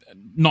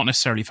not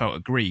necessarily felt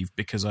aggrieved,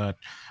 because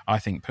I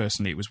think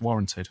personally it was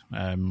warranted.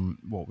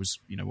 What was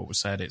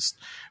said, it's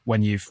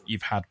when you've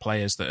had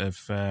players that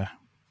have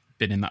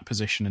been in that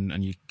position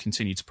and you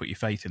continue to put your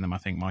faith in them, I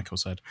think Michael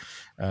said,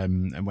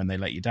 and when they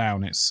let you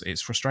down,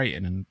 it's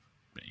frustrating, and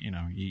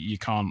you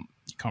can't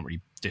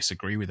really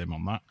disagree with him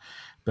on that.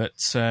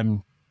 But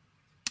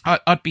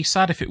I'd be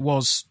sad if it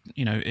was,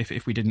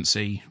 if we didn't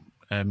see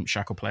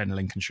Shackle play in a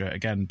Lincoln shirt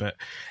again. But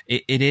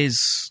it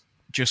is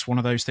just one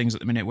of those things at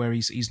the minute where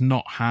he's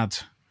not had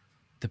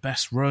the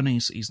best run.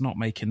 He's not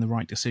making the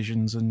right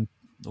decisions, and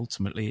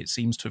ultimately it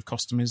seems to have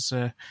cost him his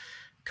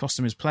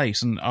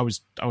place. And I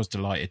was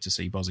delighted to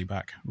see Bozzy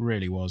back,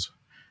 really was.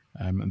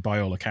 And by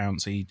all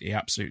accounts, he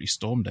absolutely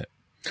stormed it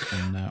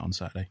on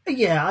Saturday.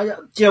 Yeah, you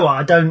know what?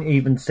 I don't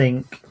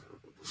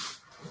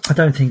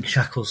think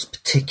Shackle's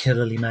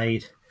particularly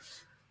made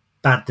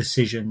bad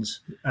decisions.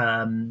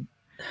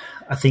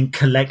 I think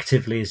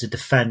collectively as a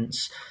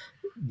defence,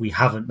 we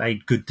haven't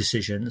made good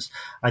decisions.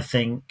 I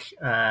think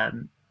I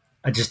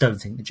just don't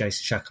think that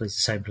Jason Shackle is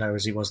the same player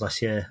as he was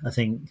last year. I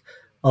think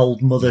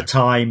old mother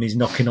time is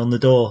knocking on the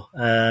door,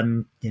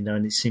 and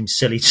it seems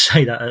silly to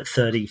say that at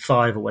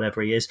 35 or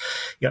whatever he is.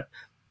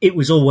 It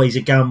was always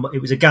a gamble.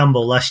 It was a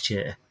gamble last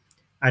year,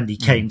 and he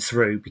came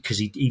through because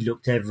he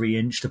looked every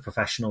inch the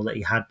professional that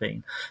he had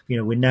been.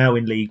 We're now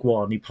in League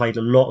One. He played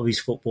a lot of his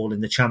football in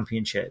the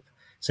Championship,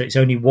 so it's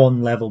only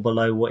one level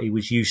below what he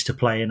was used to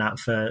playing at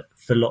for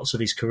lots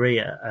of his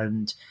career.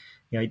 And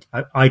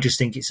I just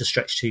think it's a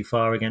stretch too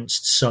far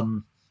against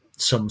some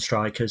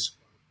strikers.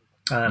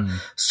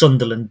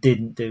 Sunderland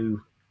didn't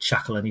do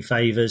Shackle any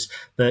favours.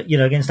 But,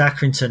 against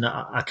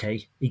Accrington,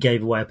 okay, he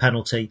gave away a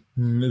penalty.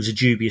 It was a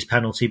dubious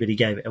penalty, but he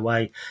gave it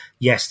away.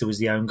 Yes, there was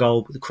the own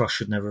goal, but the cross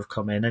should never have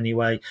come in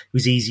anyway. It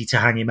was easy to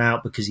hang him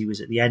out because he was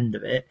at the end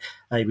of it.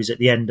 He was at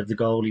the end of the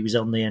goal. He was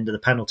on the end of the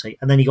penalty.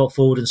 And then he got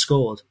forward and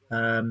scored.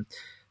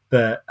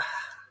 But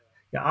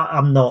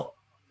I'm not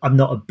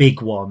a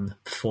big one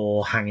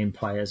for hanging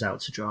players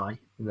out to dry.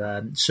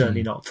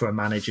 Certainly not for a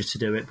manager to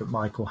do it, but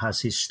Michael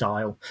has his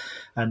style.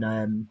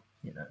 And,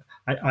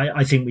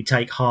 I think we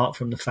take heart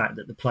from the fact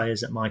that the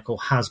players that Michael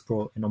has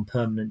brought in on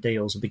permanent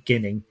deals are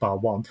beginning, bar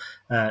one,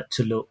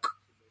 to look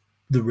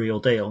the real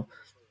deal.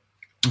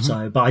 Mm-hmm.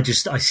 So,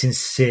 but I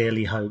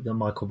sincerely hope that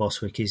Michael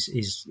Bostwick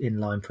is in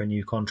line for a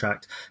new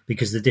contract,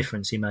 because the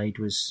difference he made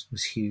was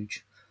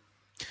huge.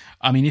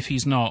 I mean, if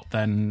he's not,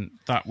 then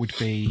that would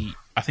be,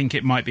 I think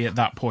it might be at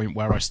that point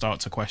where I start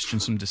to question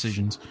some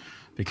decisions,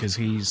 because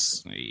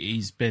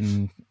he's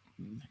been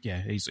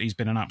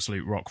an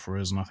absolute rock for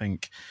us. And I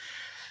think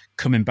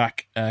coming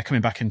back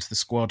into the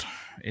squad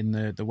in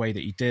the way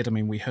that he did, I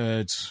mean, we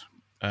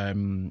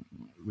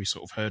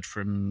sort of heard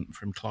from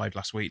Clive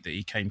last week that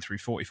he came through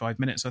 45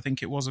 minutes, I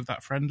think it was, of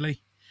that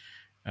friendly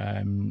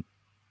the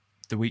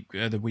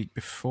week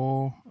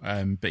before,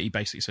 but he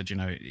basically said,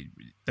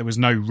 there was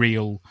no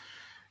real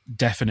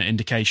definite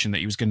indication that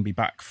he was going to be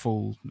back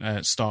full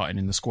starting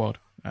in the squad,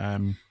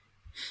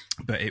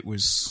 but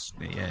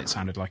it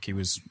sounded like he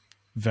was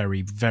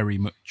very, very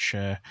much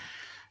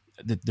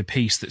the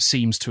piece that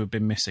seems to have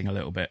been missing a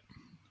little bit.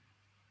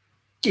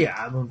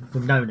 Yeah,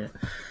 we've known it.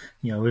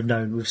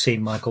 We've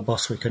seen Michael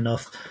Bostwick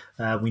enough.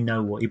 We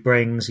know what he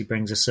brings. He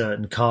brings a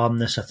certain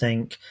calmness, I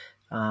think.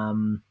 I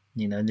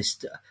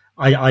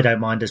don't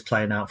mind us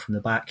playing out from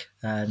the back,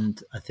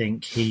 and I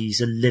think he's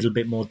a little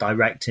bit more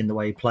direct in the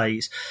way he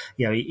plays.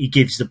 He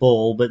gives the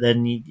ball, but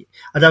then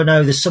I don't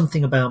know. There's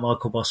something about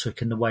Michael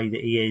Bostwick and the way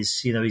that he is.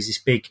 He's this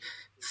big,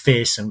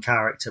 fearsome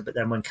character, but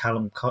then when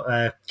Connor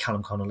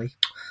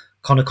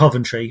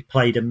Coventry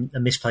played a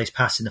misplaced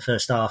pass in the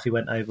first half, he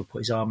went over, put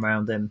his arm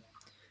around him,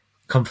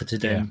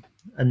 comforted him,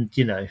 and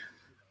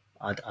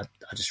I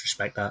just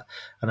respect that.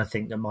 And I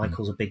think that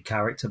Michael's a big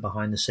character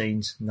behind the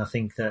scenes, and I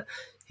think that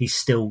he's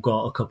still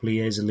got a couple of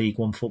years of League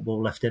One football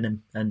left in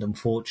him. And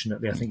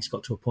unfortunately, I think he's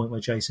got to a point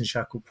where Jason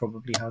Shackle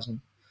probably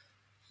hasn't.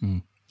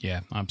 Yeah,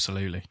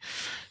 absolutely.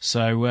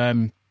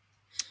 So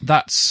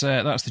that's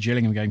the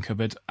Gillingham game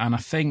covered, and I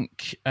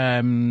think.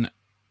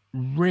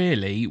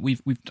 Really,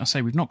 we've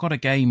not got a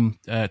game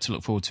to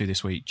look forward to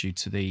this week due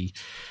to the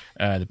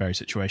Bury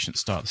situation at the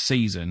start of the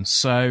season.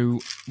 So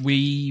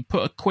we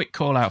put a quick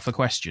call out for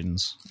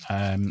questions,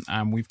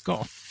 and we've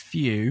got a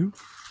few.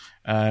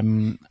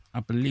 I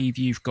believe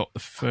you've got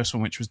the first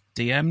one, which was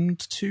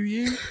DM'd to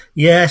you.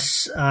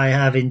 Yes, I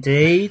have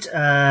indeed.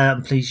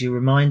 I'm pleased you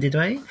reminded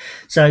me.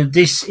 So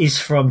this is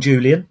from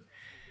Julian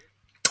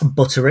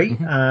Buttery,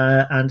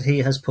 and he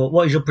has put,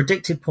 what is your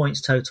predicted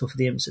points total for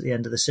the Imps at the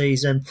end of the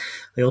season?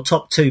 Your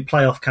top two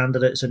playoff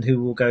candidates, and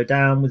who will go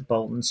down with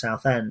Bolton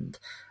Southend?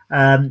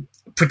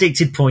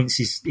 Predicted points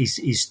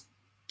is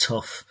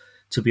tough,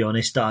 to be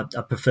honest. I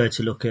prefer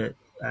to look at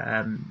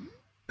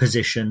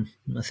position.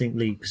 I think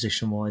league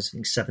position wise, I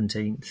think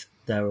 17th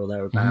there or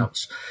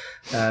thereabouts.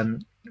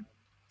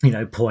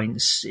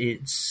 Points,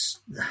 it's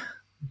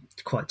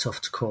quite tough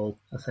to call,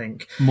 I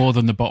think. More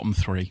than the bottom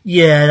three.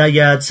 Yeah,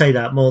 I'd say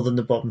that. More than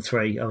the bottom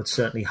three, I would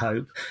certainly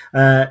hope.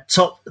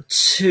 Top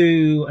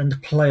two and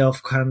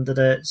playoff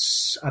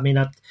candidates, I mean,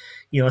 I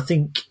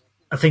think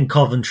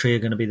Coventry are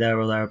going to be there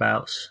or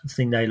thereabouts. I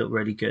think they look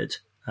really good.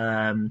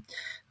 I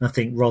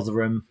think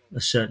Rotherham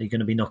are certainly going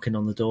to be knocking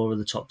on the door of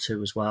the top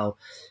two as well.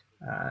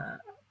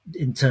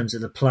 In terms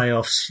of the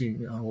playoffs,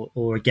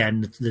 or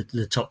again,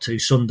 the top two,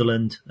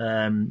 Sunderland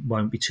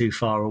won't be too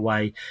far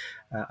away.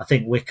 I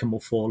think Wickham will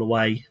fall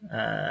away.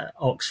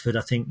 Oxford,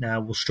 I think, now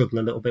will struggle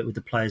a little bit with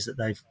the players that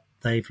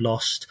they've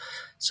lost.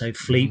 So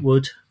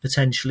Fleetwood,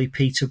 potentially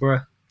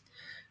Peterborough.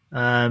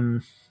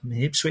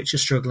 Ipswich are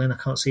struggling. I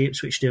can't see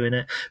Ipswich doing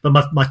it.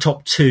 But my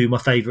top two, my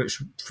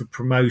favourites for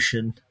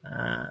promotion,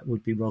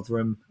 would be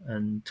Rotherham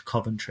and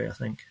Coventry, I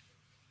think.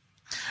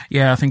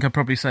 Yeah, I think I'd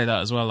probably say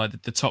that as well.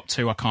 Like the top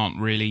two, I can't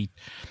really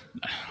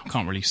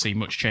see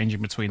much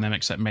changing between them,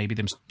 except maybe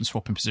them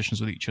swapping positions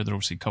with each other.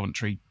 Obviously,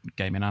 Coventry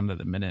game in hand at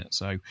the minute,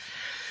 so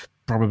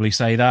probably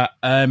say that.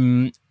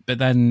 But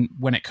then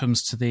when it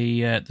comes to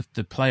the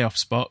playoff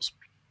spots,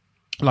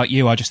 like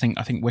you, I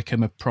think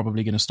Wickham are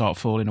probably going to start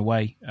falling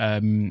away.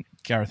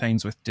 Gareth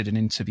Ainsworth did an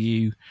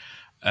interview.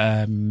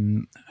 I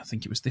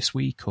think it was this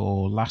week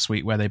or last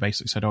week, where they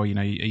basically said, are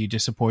you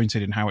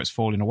disappointed in how it's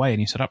falling away? And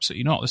he said,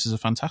 absolutely not. This is a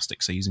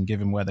fantastic season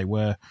given where they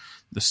were at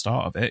the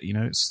start of it.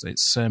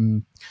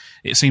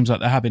 It seems like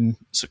they're having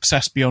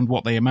success beyond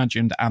what they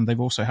imagined, and they've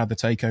also had the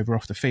takeover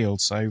off the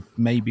field, so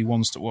maybe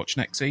ones to watch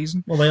next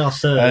season. Well, they are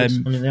third.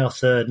 They are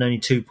third and only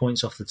 2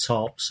 points off the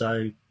top,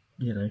 so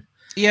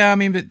yeah, I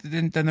mean, but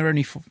then they're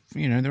only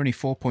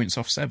 4 points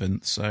off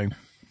seventh, so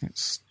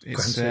It's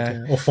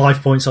granted, or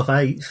 5 points off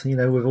eighth.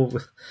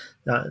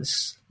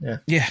 That's.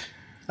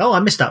 Oh, I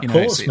missed out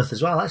Portsmouth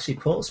as well. Actually,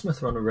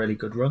 Portsmouth are on a really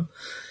good run.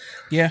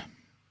 Yeah.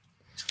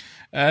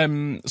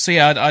 So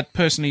yeah, I'd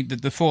personally,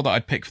 the four that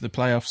I'd pick for the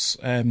playoffs,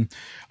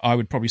 I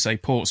would probably say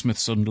Portsmouth,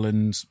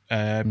 Sunderland,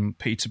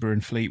 Peterborough,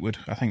 and Fleetwood.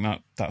 I think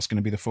that's going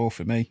to be the four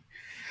for me.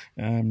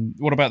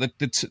 What about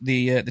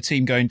the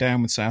team going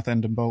down with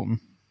Southend and Bolton?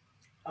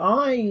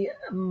 I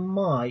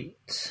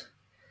might,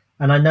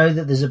 and I know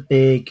that there's a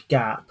big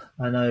gap.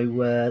 I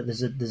know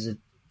there's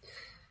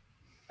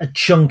a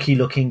chunky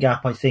looking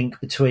gap. I think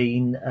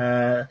between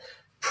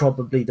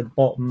probably the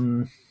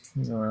bottom.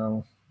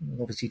 Well,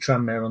 obviously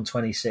Tranmere on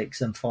 26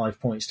 and 5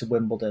 points to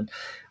Wimbledon.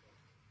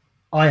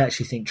 I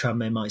actually think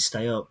Tranmere might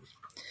stay up.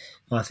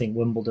 I think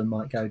Wimbledon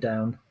might go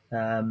down.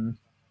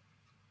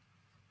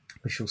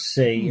 We shall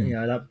see. You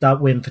know, that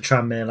win for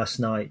Tranmere last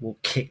night will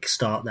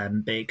kickstart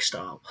them big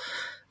style.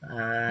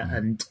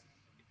 And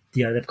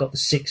you know, they've got the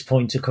 6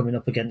 pointer coming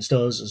up against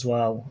us as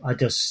well.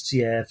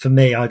 For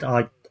me,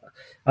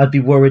 I'd be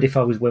worried if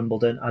I was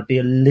Wimbledon. I'd be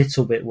a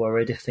little bit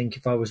worried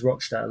if I was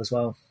Rochdale as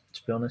well,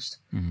 to be honest.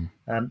 Mm-hmm.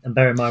 And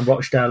bear in mind,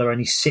 Rochdale are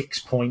only 6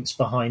 points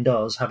behind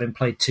us, having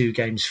played 2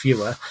 games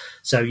fewer.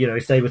 So, you know,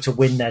 if they were to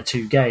win their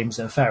 2 games,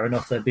 then fair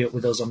enough, they'd be up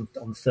with us on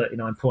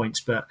 39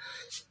 points. But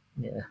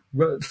yeah,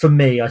 for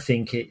me, I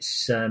think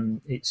it's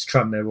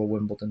Tranmere or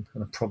Wimbledon,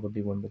 and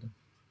probably Wimbledon.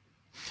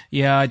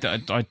 Yeah,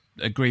 I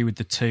agree with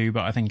the 2,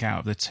 but I think out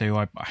of the 2,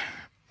 I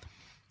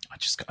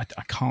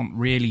can't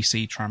really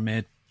see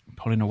Tranmere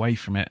pulling away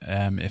from it,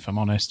 if I'm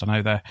honest. I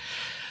know they're,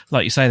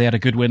 like you say, they had a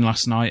good win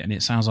last night, and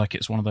it sounds like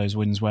it's one of those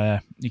wins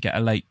where you get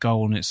a late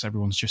goal and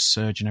everyone's just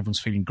surging,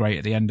 everyone's feeling great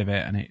at the end of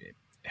it, and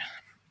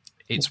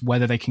it's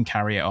whether they can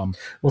carry it on.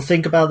 Well,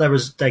 think about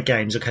their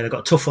games. Okay, they've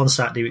got a tough one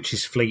Saturday, which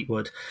is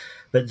Fleetwood,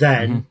 but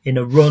then in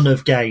a run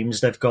of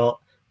games, they've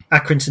got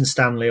Accrington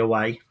Stanley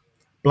away,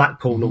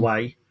 Blackpool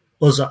away,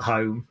 us at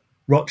home,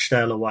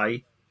 Rochdale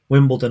away,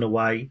 Wimbledon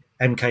away,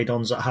 MK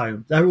Dons at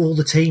home. They're all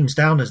the teams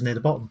down as near the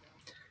bottom.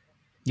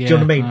 Yeah, do you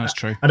know what I mean? That's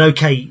true. And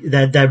okay,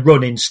 their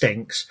running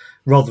stinks.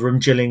 Rotherham,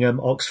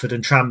 Gillingham, Oxford,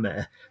 and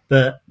Tranmere.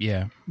 But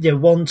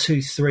 1,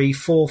 2, 3,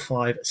 4,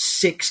 5,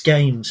 6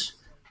 games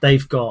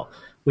they've got.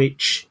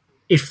 Which,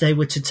 if they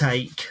were to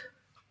take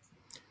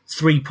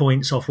 3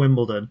 points off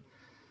Wimbledon,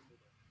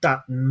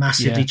 that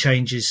massively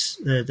changes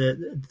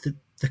the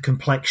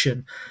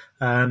complexion.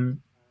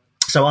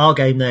 So our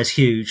game there's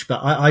huge,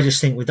 but I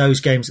just think with those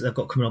games that they've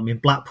got coming on, I mean,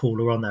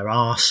 Blackpool are on their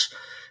arse.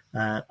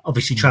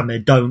 Obviously,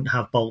 Tranmere don't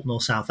have Bolton or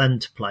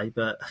Southend to play,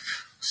 but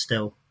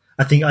still,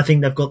 I think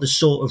they've got the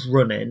sort of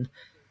run in,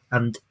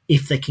 and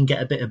if they can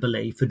get a bit of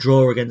belief, a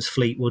draw against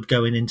Fleetwood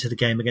going into the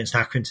game against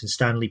Accrington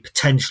Stanley,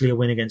 potentially a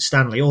win against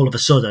Stanley, all of a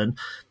sudden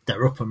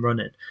they're up and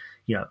running.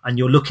 You know, and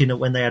you're looking at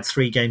when they had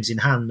 3 games in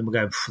hand, and we're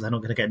going, they're not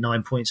going to get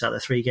 9 points out of their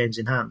 3 games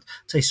in hand.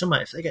 I'll tell you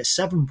something, if they get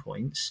 7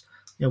 points.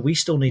 You know, we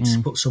still need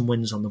to put some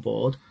wins on the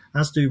board,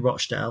 as do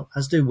Rochdale,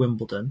 as do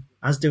Wimbledon,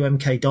 as do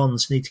MK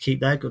Dons need to keep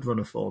their good run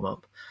of form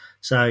up.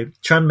 So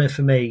Tranmere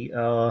for me,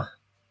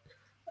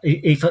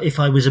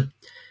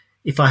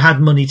 if I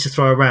had money to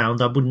throw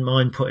around, I wouldn't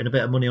mind putting a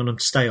bit of money on them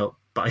to stay up.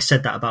 But I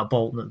said that about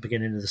Bolton at the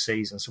beginning of the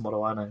season, so what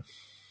do I know?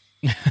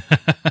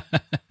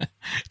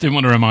 Didn't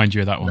want to remind you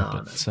of that one.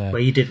 No, but, no.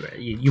 Well, you did.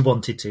 You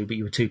wanted to, but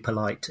you were too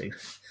polite to.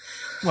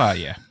 Well,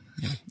 yeah.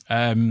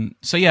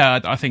 So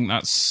yeah, I think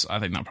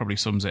that probably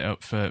sums it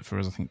up for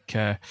us. I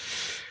think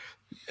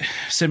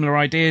similar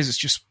ideas. It's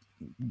just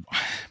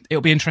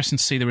it'll be interesting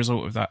to see the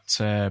result of that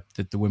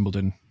the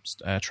Wimbledon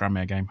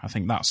Tranmere game. I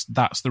think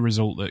that's the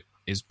result that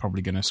is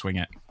probably going to swing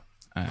it,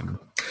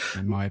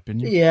 in my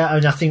opinion. Yeah,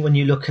 and I think when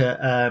you look at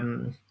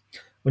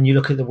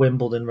the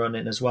Wimbledon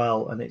run-in as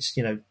well, and it's,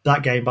 you know,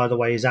 that game, by the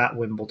way, is at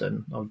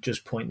Wimbledon. I'll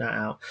just point that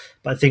out.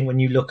 But I think when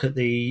you look at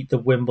the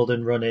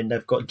Wimbledon run-in,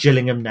 they've got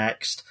Gillingham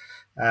next.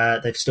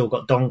 They've still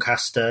got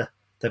Doncaster.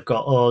 They've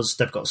got us.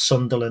 They've got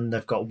Sunderland.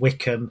 They've got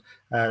Wickham.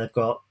 They've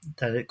got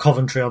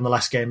Coventry on the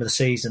last game of the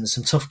season. There's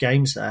some tough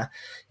games there.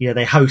 You know,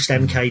 they host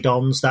MK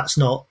Dons. That's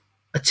not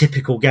a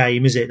typical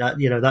game, is it? That,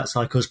 you know, that's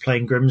like us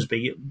playing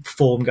Grimsby.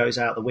 Form goes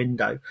out the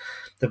window.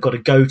 They've got to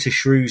go to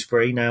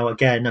Shrewsbury now.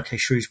 Again, okay,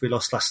 Shrewsbury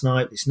lost last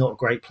night. It's not a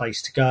great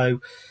place to go.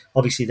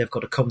 Obviously, they've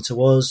got to come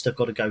to us. They've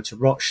got to go to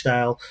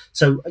Rochdale.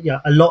 So, yeah,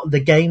 a lot of the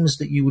games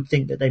that you would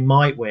think that they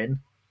might win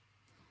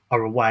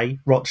are away.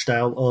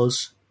 Rochdale,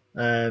 us,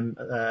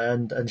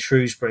 and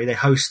Shrewsbury. They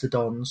host the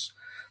Dons.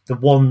 The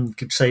one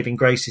saving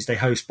grace is they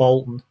host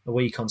Bolton a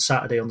week on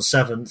Saturday on the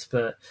 7th.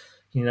 But,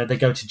 you know, they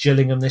go to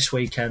Gillingham this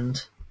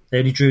weekend.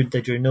 They drew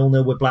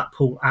 0-0 with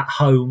Blackpool at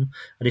home,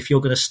 and if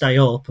you're going to stay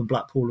up and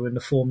Blackpool are in the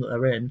form that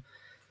they're in,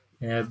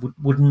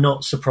 would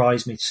not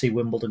surprise me to see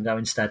Wimbledon go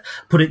instead.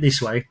 Put it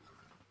this way,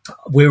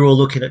 we're all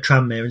looking at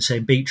Tranmere and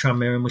saying beat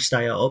Tranmere and we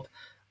stay up,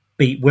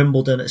 beat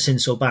Wimbledon at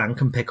Sincil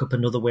Bank and pick up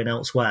another win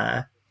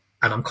elsewhere,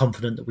 and I'm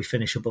confident that we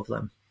finish above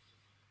them.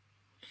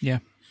 Yeah,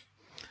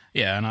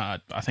 and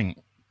I think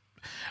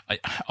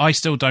I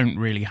still don't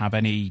really have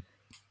any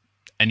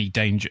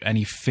danger,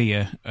 any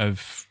fear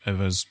of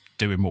us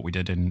doing what we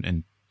did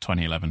in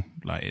 2011.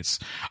 Like,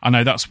 I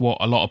know that's what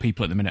a lot of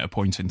people at the minute are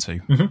pointing to,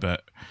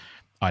 but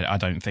I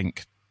don't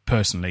think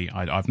personally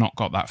I've not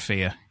got that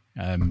fear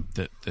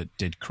that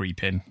did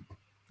creep in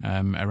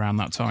around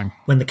that time.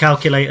 When the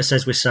calculator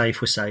says we're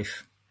safe, we're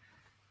safe.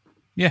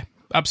 Yeah,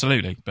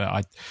 absolutely.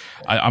 But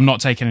I'm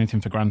not taking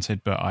anything for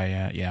granted. But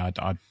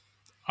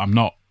I'm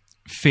not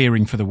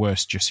fearing for the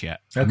worst just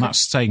yet, and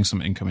that's saying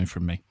something coming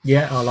from me.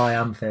 Yeah, I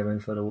am fearing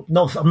for the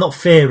not. I'm not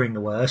fearing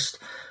the worst.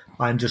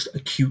 I'm just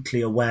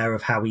acutely aware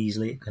of how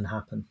easily it can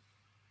happen.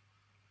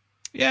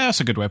 Yeah, that's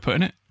a good way of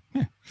putting it.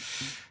 Yeah.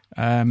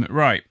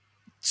 Right.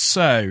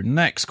 So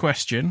next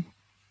question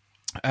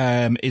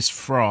is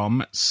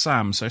from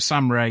Sam. So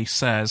Sam Ray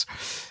says,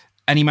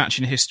 any match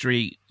in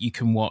history you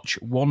can watch,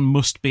 one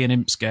must be an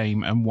Imps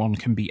game and one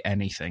can be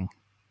anything.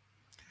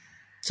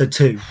 So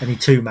two. Only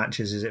two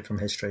matches, is it, from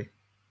history?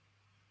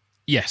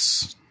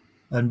 Yes.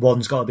 And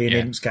one's got to be an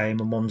Imps game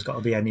and one's got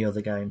to be any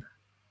other game?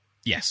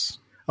 Yes.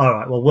 All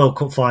right, well, World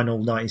Cup final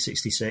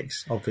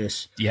 1966,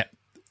 obvious. Yeah.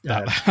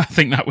 I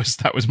think that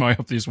was my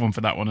obvious one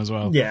for that one as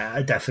well.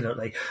 Yeah,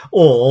 definitely.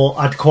 Or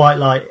I'd quite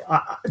like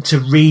to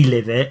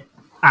relive it,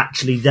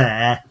 actually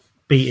there,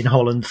 beating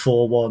Holland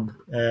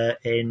 4-1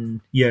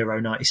 in Euro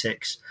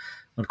 96.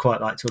 I'd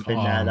quite like to have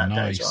been there that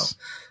day as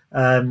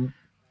well.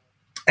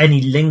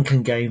 Any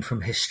Lincoln game from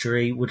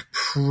history would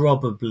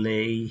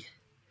probably...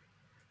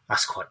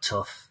 That's quite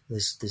tough.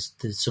 There's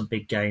some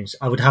big games.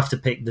 I would have to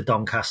pick the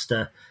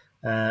Doncaster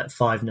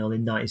 5-0 in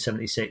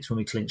 1976 when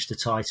we clinched the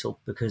title,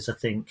 because I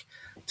think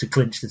to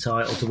clinch the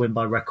title, to win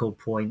by record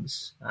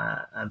points,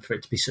 and for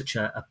it to be such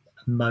a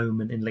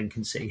moment in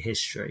Lincoln City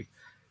history,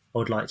 I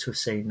would like to have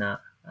seen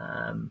that.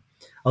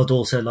 I'd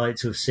also like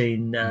to have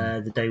seen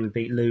the day we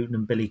beat Luton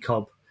and Billy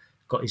Cobb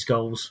got his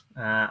goals,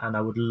 and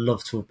I would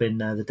love to have been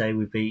there the day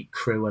we beat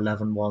Crewe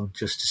 11-1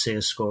 just to see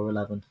us score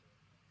 11.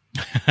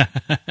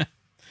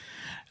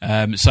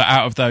 So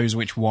out of those,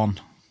 which one?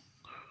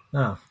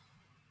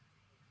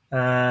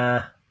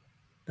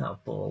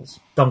 Balls.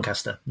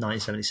 Doncaster,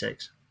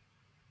 1976.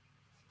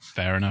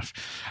 Fair enough.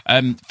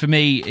 For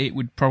me, it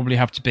would probably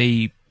have to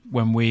be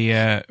when we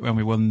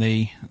won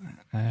the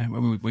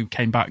when we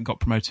came back and got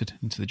promoted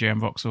into the GM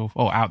Vauxhall,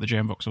 or out the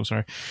GM Vauxhall,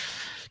 sorry,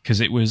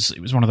 because it was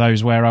one of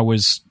those where I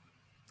was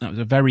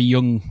a very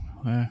young.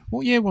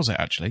 What year was it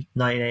actually?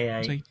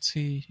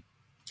 1988.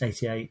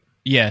 88.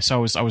 Yes, I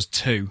was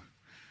 2.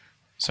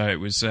 So it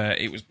was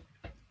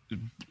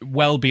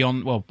well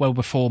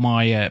before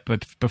my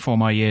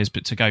years,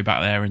 but to go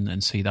back there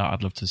and see that,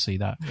 I'd love to see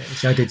that.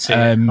 Yeah, I did see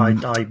it.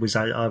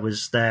 I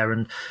was there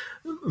and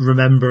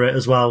remember it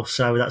as well,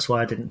 so that's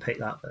why I didn't pick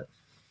that. But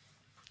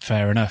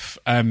fair enough.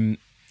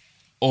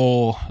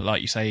 Or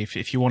like you say,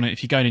 if you're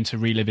going into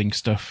reliving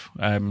stuff,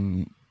 I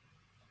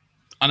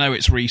know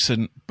it's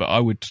recent, but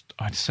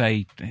I'd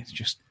say it's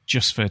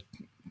just for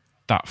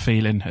that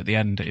feeling at the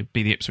end, it'd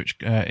be the Ipswich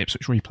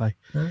replay.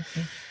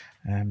 Okay.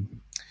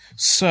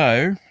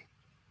 So,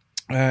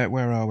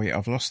 where are we?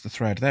 I've lost the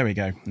thread. There we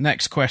go.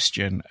 Next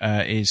question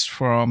is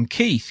from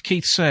Keith.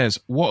 Keith says,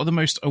 what are the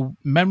most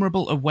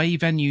memorable away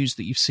venues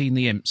that you've seen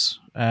the Imps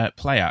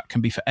play at? Can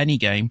be for any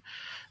game.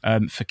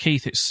 For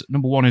Keith, it's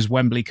number 1 is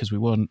Wembley because we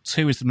won.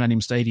 2 is the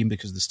Millennium Stadium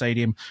because of the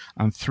stadium.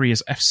 And 3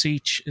 is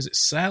FC... Is it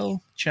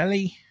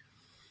Chelly?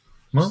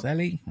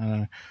 Selly? I don't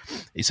know.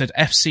 He said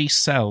FC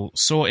Cell.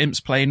 Saw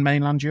Imps play in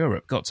mainland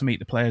Europe. Got to meet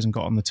the players and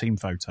got on the team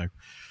photo.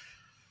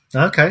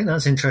 Okay,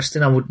 that's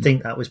interesting. I would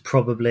think that was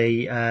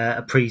probably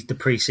the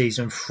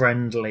pre-season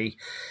friendly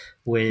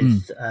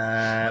with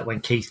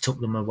when Keith took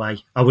them away,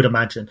 I would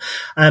imagine.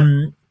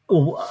 The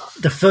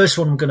first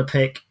one I'm going to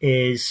pick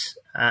is,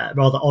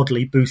 rather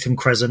oddly, Bootham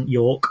Crescent,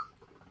 York,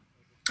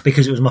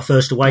 because it was my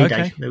first away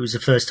day. It was the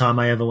first time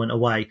I ever went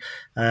away,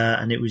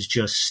 and it was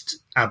just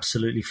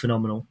absolutely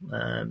phenomenal.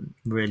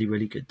 Really,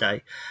 really good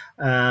day.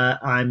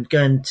 I'm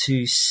going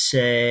to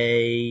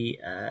say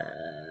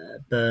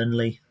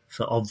Burnley,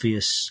 for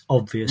obvious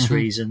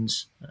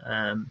reasons.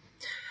 And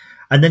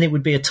then it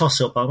would be a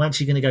toss-up. I'm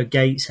actually going to go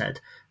Gateshead,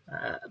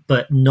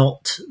 but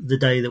not the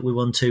day that we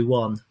won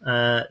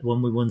 2-1,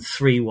 when we won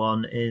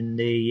 3-1 in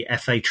the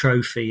FA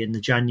Trophy in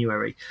the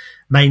January,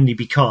 mainly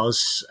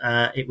because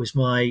it was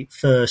my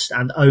first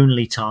and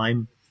only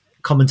time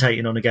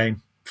commentating on a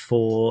game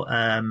for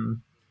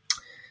an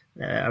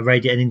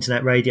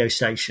internet radio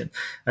station,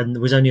 and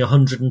there was only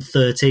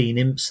 113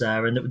 Imps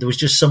there, and there was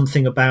just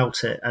something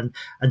about it, and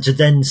to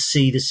then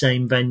see the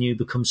same venue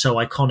become so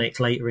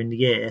iconic later in the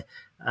year,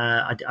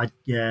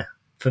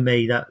 for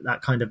me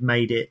that kind of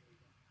made it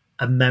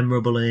a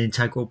memorable and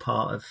integral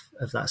part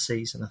of that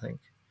season, I think.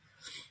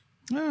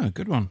 Oh,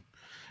 good one.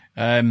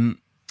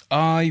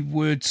 I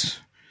would,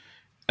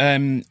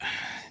 in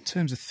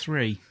terms of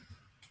 3,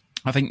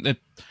 I think that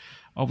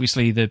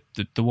obviously the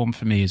one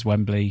for me is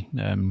Wembley.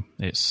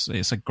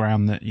 It's a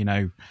ground that,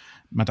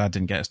 my dad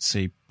didn't get to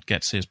see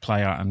us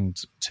play at, and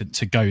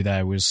to go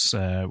there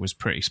was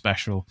pretty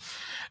special.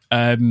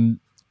 The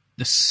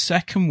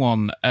second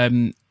one,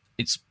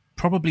 it's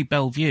probably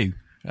Bellevue,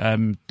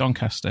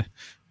 Doncaster.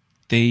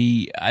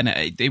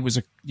 It was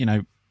a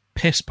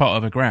piss pot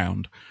of a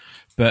ground,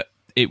 but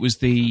it was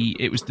the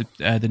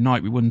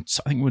night we won.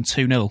 I think we won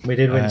 2-0. We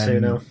did win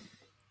 2-0.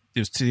 It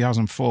was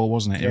 2004,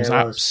 wasn't it? Yeah, it was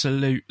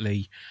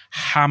absolutely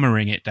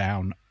hammering it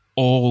down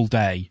all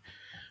day.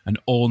 And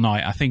all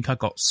night, I think I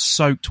got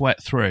soaked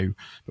wet through,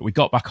 but we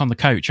got back on the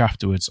coach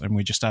afterwards and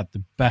we just had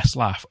the best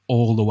laugh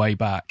all the way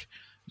back.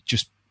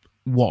 Just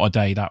what a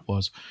day that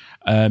was.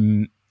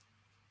 And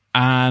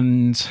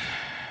I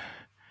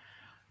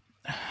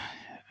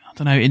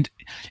don't know,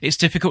 it's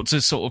difficult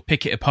to sort of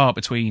pick it apart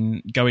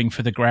between going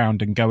for the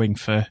ground and going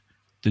for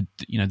the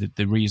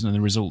reason and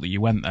the result that you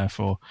went there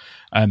for.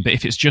 But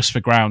if it's just for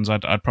grounds,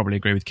 I'd probably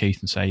agree with Keith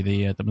and say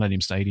the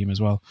Millennium Stadium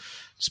as well,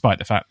 despite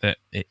the fact that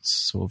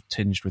it's sort of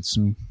tinged with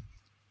some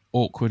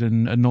awkward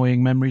and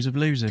annoying memories of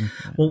losing.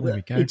 Well, there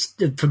we go.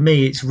 For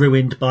me, it's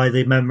ruined by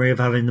the memory of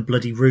having the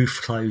bloody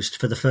roof closed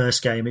for the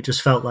first game. It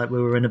just felt like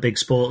we were in a big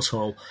sports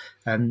hall,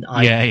 and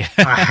I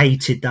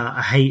hated that.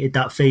 I hated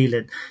that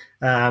feeling.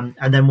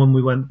 And then when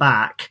we went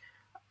back,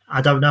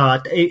 I don't know.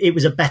 It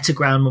was a better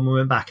ground when we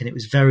went back, and it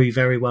was very,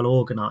 very well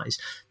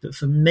organised. But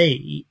for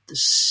me,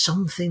 there's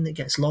something that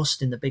gets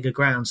lost in the bigger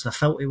grounds. And I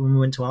felt it when we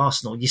went to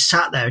Arsenal. You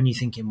sat there and you're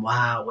thinking,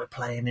 wow, we're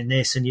playing in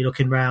this. And you're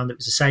looking around. It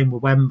was the same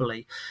with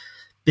Wembley.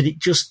 But it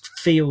just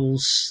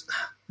feels,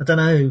 I don't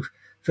know,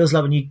 feels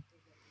like when you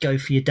go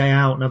for your day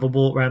out and have a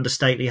walk around a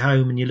stately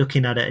home and you're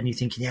looking at it and you're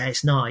thinking, yeah,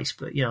 it's nice,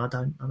 but, I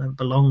don't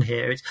belong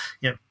here. It's,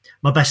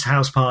 my best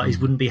house parties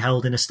wouldn't be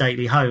held in a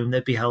stately home.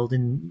 They'd be held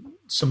in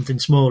something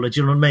smaller. Do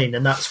you know what I mean?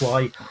 And that's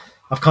why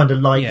I've kind of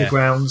liked the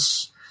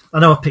grounds. I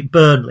know I picked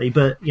Burnley,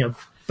 but,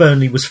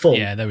 Burnley was full.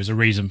 Yeah, there was a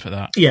reason for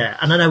that. Yeah,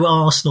 and I know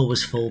Arsenal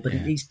was full, but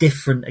it's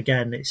different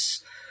again.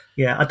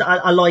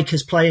 I like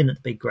us playing at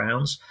the big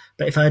grounds,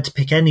 but if I had to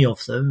pick any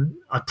of them,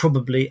 I'd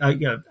probably,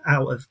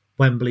 out of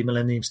Wembley,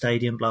 Millennium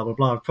Stadium, blah, blah,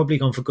 blah, I'd probably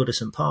gone for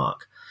Goodison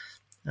Park.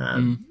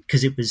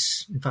 Because it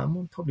was, in fact,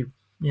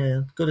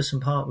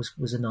 Goodison Park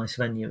was a nice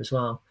venue as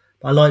well.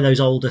 But I like those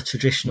older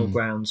traditional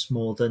grounds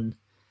more than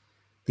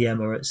the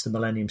Emirates, the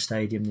Millennium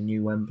Stadium, the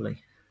new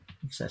Wembley,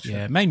 etc.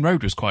 Yeah, Main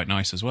Road was quite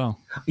nice as well.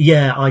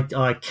 Yeah,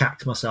 I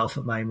cacked myself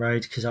at Main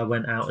Road because I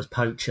went out as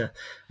poacher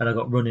and I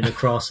got running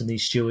across and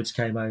these stewards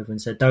came over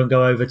and said, don't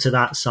go over to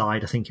that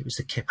side. I think it was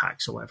the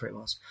Kipax or whatever it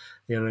was.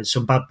 There's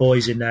some bad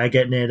boys in there,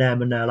 get near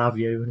them and they'll have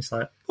you. And it's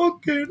like,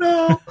 fucking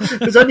hell.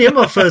 It was only in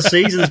my first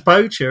season as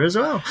poacher as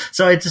well.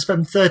 So I had to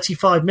spend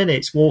 35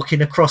 minutes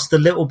walking across the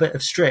little bit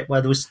of strip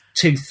where there was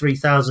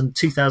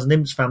 2,000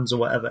 Imps fans or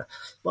whatever.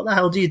 What the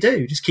hell do you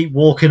do? Just keep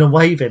walking and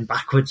waving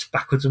backwards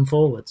and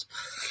forwards.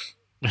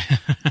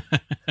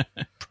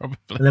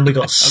 Probably. And then we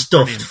got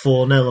stuffed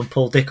 4-0 and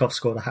Paul Dickoff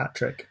scored a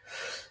hat-trick.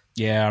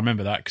 Yeah, I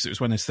remember that because it was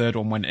when his third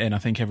one went in. I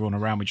think everyone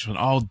around me just went,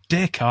 oh,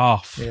 dick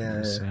off.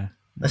 Yeah,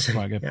 that's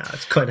quite good. Yeah,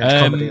 it's quite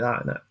a comedy,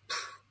 that, isn't it?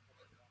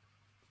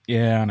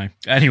 Yeah, I know.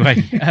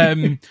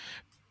 Anyway,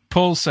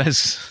 Paul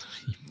says,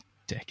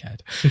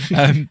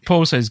 dickhead.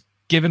 Paul says,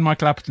 given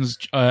Michael Appleton's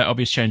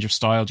obvious change of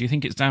style, do you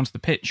think it's down to the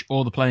pitch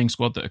or the playing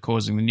squad that are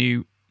causing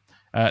the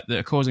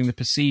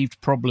perceived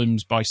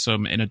problems by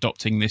some in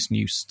adopting this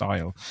new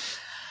style?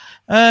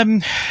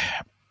 The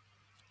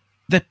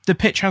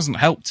pitch hasn't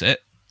helped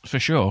it, for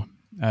sure.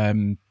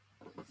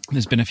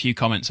 There's been a few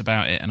comments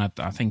about it, and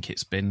I think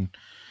it's been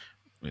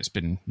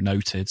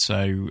noted.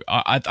 So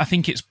I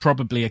think it's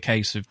probably a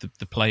case of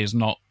the players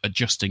not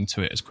adjusting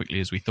to it as quickly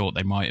as we thought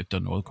they might have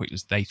done, or as quickly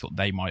as they thought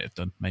they might have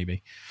done,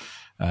 maybe.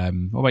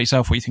 What about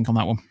yourself? What do you think on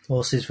that one?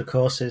 Horses for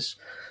courses.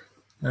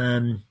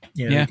 Michael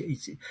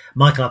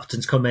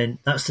Appleton's come in.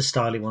 That's the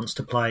style he wants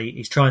to play.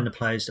 He's trying the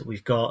players that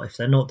we've got. If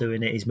they're not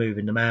doing it, he's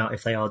moving them out.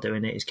 If they are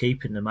doing it, he's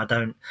keeping them.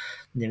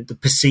 The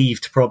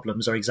perceived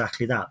problems are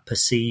exactly that,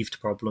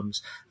 perceived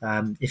problems.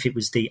 If it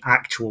was the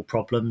actual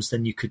problems,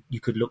 then you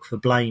could look for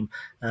blame.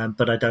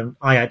 But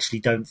I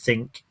actually don't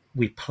think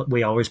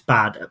we are as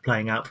bad at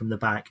playing out from the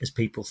back as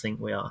people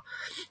think we are.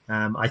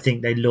 I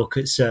think they look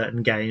at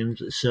certain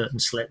games, at certain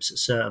slips, at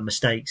certain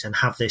mistakes, and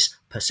have this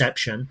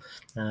perception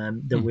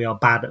that we are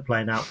bad at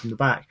playing out from the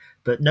back.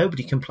 But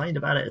nobody complained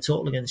about it at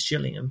all against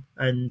Gillingham,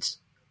 and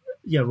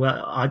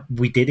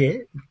we did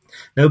it.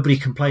 Nobody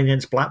complained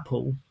against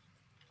Blackpool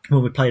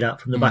when we played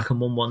out from the back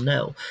and won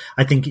 1-0.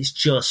 I think it's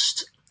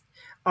just.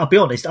 I'll be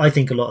honest, I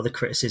think a lot of the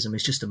criticism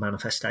is just a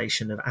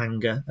manifestation of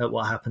anger at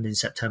what happened in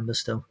September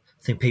still.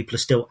 I think people are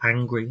still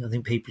angry. I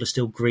think people are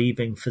still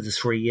grieving for the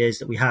 3 years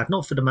that we had,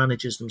 not for the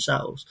managers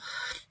themselves,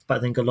 but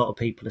I think a lot of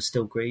people are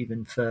still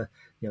grieving for,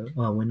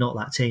 we're not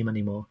that team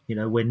anymore.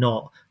 We're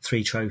not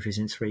 3 trophies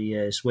in 3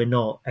 years. We're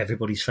not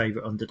everybody's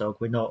favourite underdog.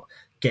 We're not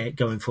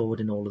going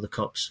forward in all of the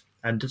cups.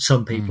 And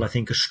some people, I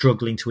think, are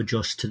struggling to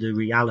adjust to the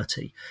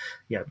reality.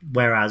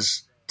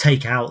 Whereas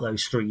take out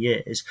those 3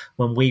 years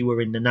when we were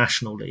in the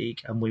National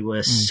League and we were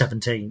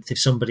 17th, if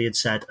somebody had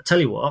said, I tell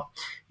you what,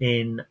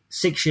 in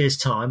 6 years'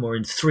 time or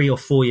in 3 or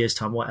 4 years'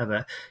 time,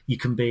 whatever, you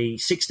can be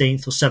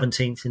 16th or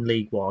 17th in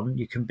League One,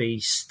 you can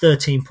be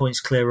 13 points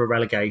clear of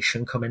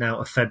relegation coming out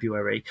of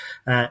February,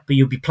 but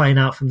you'll be playing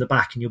out from the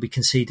back and you'll be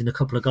conceding a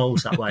couple of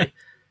goals that way.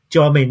 Do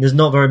you know what I mean? There's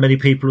not very many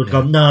people who've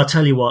gone, no, I'll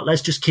tell you what,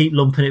 let's just keep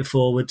lumping it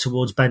forward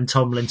towards Ben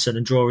Tomlinson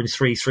and drawing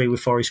 3-3 with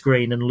Forest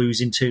Green and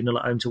losing 2-0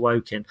 at home to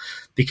Woking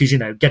because,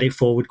 get it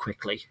forward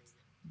quickly.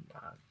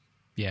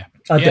 Yeah,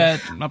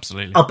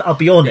 absolutely. I'll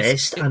be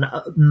honest, and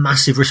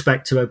massive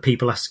respect to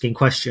people asking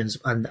questions,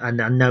 and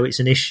I know it's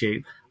an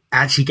issue. I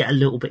actually get a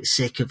little bit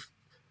sick of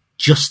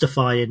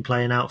justifying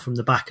playing out from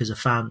the back as a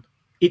fan.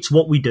 It's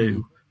what we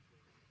do.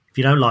 If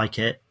you don't like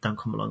it, don't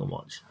come along and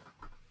watch.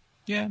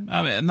 Yeah,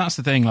 I mean, and that's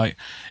the thing. Like,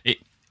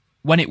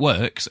 when it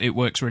works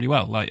really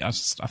well. Like I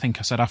think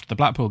I said after the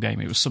Blackpool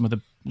game, it was some of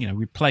the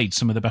we played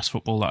some of the best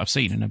football that I've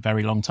seen in a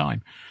very long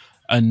time,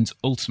 and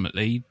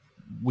ultimately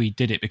we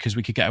did it because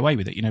we could get away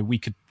with it. We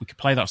could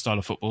play that style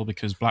of football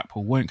because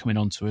Blackpool weren't coming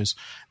onto us.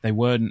 They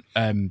weren't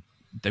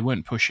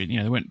pushing.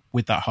 They weren't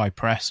with that high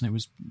press, and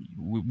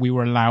we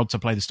were allowed to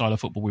play the style of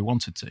football we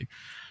wanted to.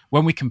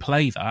 When we can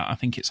play that, I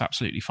think it's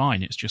absolutely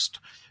fine. It's just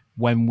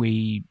when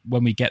we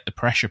get the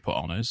pressure put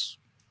on us,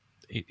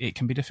 it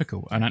can be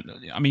difficult. And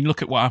I mean,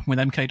 look at what happened with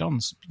MK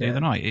Dons the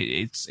other night.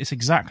 It's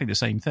exactly the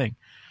same thing.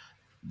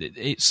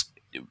 It's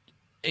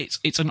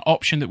an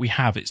option that we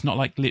have. It's not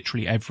like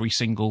literally every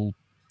single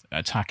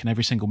attack and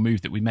every single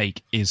move that we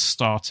make is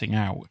starting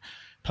out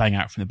playing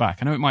out from the back.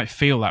 I know it might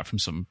feel that from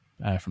some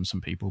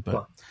people,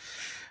 but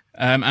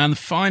and the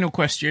final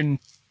question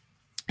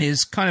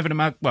is kind of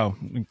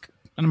an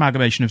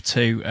amalgamation of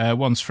two.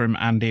 One's from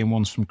Andy and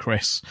one's from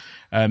Chris,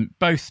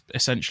 both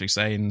essentially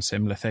saying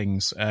similar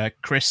things.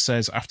 Chris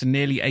says, after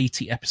nearly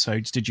 80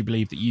 episodes, did you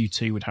believe that you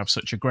two would have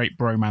such a great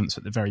bromance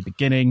at the very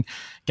beginning?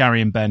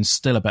 Gary and Ben,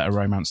 still a better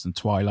romance than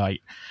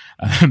Twilight.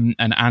 And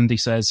Andy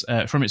says,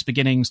 from its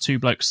beginnings, two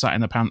blokes sat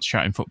in the pants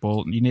chatting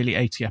football. You're nearly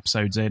 80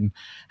 episodes in.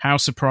 How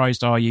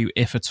surprised are you,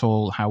 if at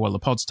all, how well the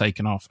pod's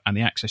taken off and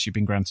the access you've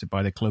been granted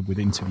by the club with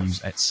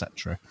interviews,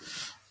 etc.?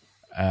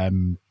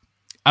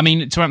 I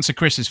mean, to answer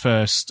Chris's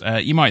first,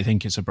 you might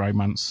think it's a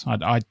bromance.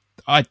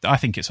 I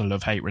think it's a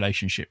love-hate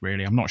relationship,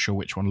 really. I'm not sure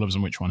which one loves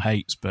and which one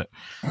hates, but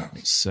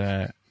it's,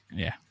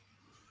 yeah.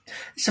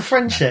 It's a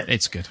friendship. No,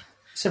 it's good.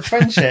 It's a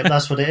friendship.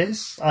 That's what it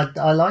is.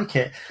 I like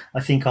it. I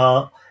think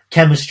our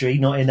chemistry,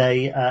 not in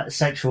a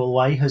sexual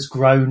way, has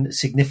grown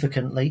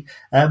significantly,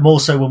 more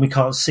so when we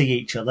can't see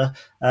each other,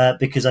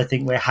 because I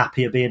think we're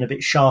happier being a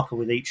bit sharper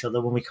with each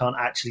other when we can't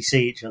actually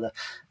see each other.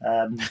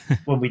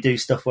 When we do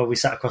stuff where we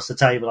sat across the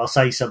table, I'll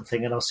say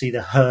something and I'll see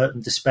the hurt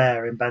and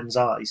despair in Ben's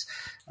eyes.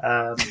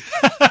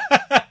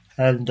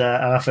 And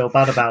I feel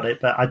bad about it,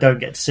 but I don't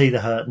get to see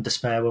the hurt and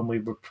despair when we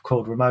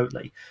record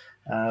remotely.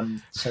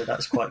 So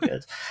that's quite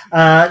good.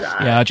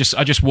 Yeah, I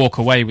just walk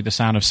away with the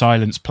sound of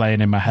silence playing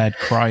in my head,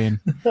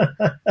 crying.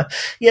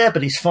 Yeah,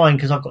 but it's fine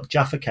because I've got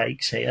Jaffa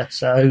cakes here,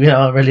 so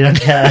I really don't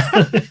care.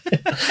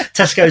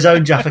 Tesco's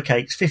own Jaffa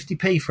cakes,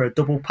 50p for a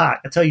double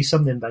pack. I tell you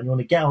something, Ben, you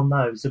want to get on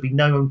those.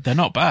 They're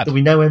not bad. There'll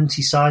be no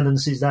empty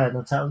silences there, and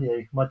I'll tell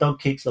you, my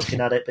dog keeps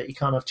looking at it, but you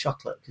can't have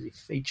chocolate because if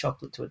you feed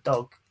chocolate to a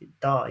dog, it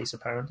dies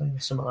apparently, or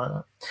something like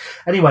that.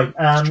 Anyway,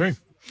 it's true.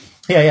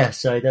 Yeah.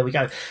 So there we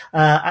go.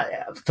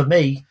 For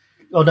me.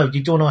 Oh, no, do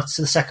you want to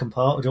answer the second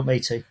part, or do you want me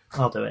to?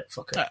 I'll do it.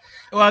 Fuck it.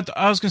 Well,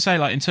 I was going to say,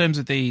 like, in terms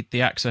of the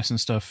access and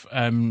stuff,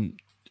 I'm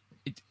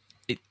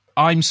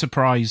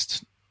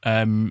surprised.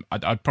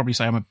 I'd probably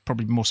say I'm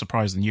probably more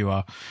surprised than you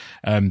are,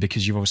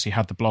 because you've obviously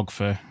had the blog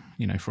for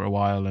a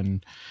while,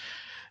 and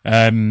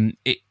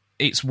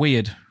it's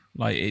weird.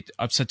 Like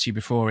I've said to you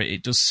before,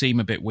 it does seem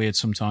a bit weird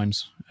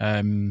sometimes,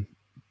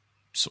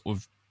 sort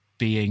of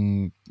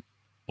being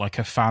like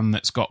a fan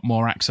that's got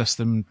more access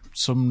than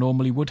some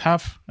normally would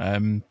have.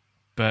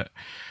 But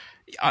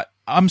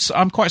I'm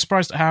quite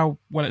surprised at how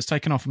well it's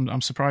taken off.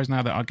 I'm surprised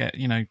now that I get,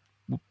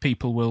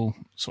 people will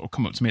sort of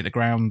come up to me at the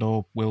ground,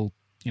 or will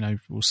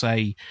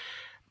say,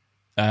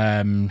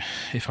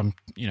 if I'm,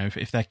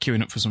 if they're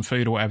queuing up for some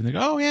food or whatever, they go,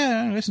 oh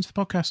yeah, listen to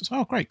the podcast. It's,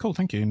 oh great, cool,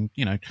 thank you.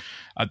 And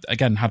I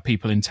again had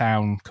people in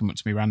town come up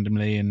to me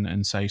randomly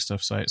and say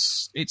stuff. So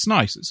it's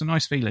nice. It's a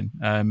nice feeling.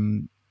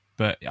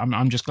 But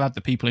I'm just glad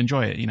that people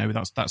enjoy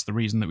it. That's the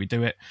reason that we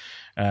do it.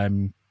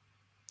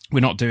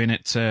 We're not doing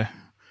it to.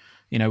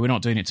 We're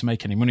not doing it to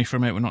make any money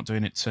from it. We're not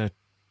doing it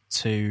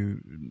to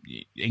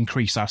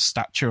increase our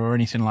stature or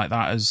anything like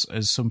that, as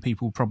some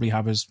people probably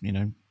have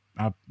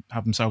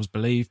have themselves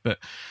believe. But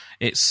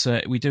it's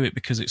we do it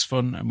because it's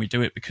fun, and we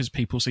do it because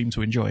people seem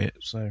to enjoy it.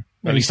 So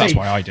at least that's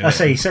why I do it. I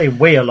say you say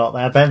we a lot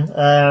there, Ben.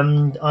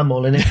 I'm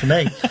all in it for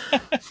me.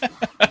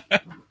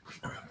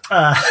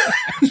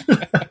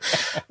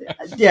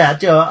 Yeah,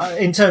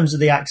 in terms of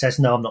the access,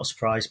 no, I'm not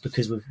surprised,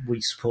 because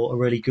we support a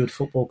really good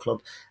football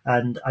club,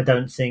 and I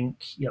don't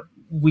think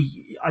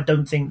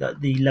that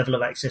the level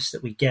of access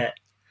that we get,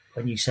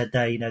 when you said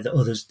there, that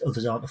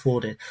others aren't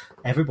afforded,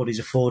 everybody's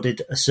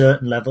afforded a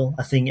certain level.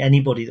 I think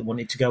anybody that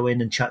wanted to go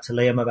in and chat to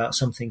Liam about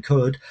something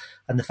could,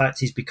 and the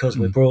fact is, because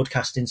we're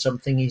broadcasting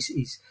something,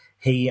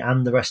 he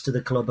and the rest of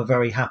the club are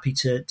very happy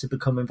to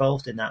become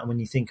involved in that. And when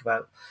you think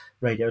about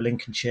Radio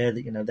Lincolnshire,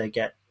 that they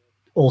get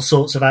all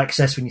sorts of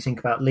access. When you think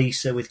about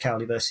Lisa with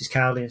Cowley versus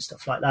Cowley and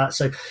stuff like that,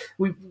 so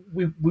we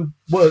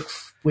work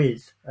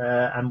with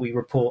and we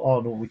report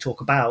on, or we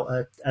talk about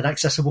an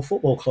accessible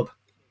football club.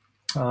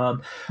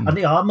 And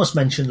I must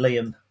mention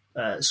Liam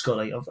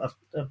Scully. I've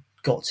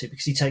got to,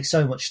 because he takes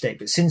so much stick.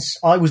 But since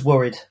I was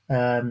worried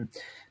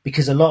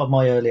because a lot of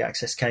my early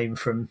access came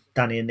from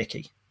Danny and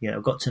Nikki.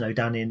 Got to know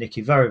Danny and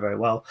Nikki very, very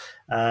well,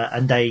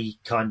 and they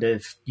kind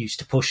of used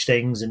to push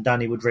things, and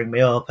Danny would ring me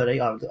up, and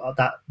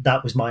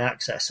that was my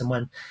access. And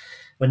when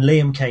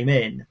Liam came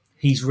in,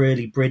 he's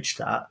really bridged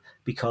that,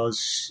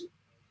 because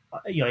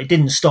it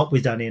didn't stop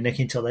with Danny and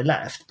Nikki until they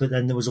left, but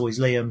then there was always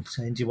Liam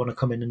saying, do you want to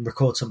come in and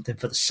record something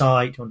for the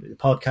site? Do you want to do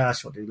the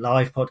podcast? Do you want to do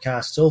live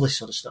podcasts? All this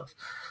sort of stuff.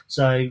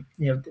 So,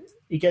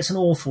 he gets an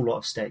awful lot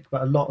of stick,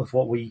 but a lot of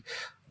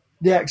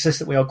the access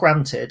that we are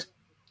granted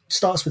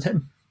starts with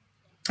him.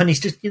 And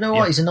he's just,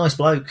 he's a nice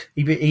bloke.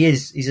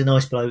 He's a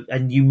nice bloke.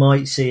 And you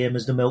might see him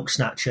as the milk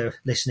snatcher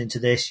listening to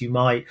this. You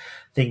might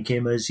think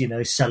him as,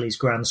 Sally's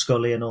Grand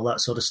Scully and all that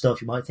sort of stuff.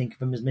 You might think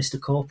of him as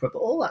Mr. Corporate, but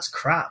all that's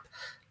crap.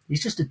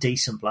 He's just a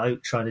decent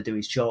bloke trying to do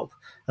his job.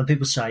 And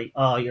people say,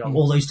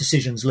 all those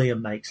decisions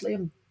Liam makes.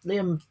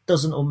 Liam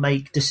doesn't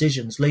make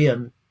decisions.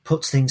 Liam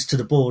puts things to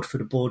the board for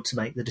the board to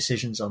make the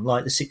decisions on,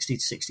 like the 60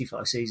 to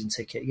 65 season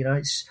ticket.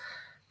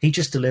 He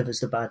just delivers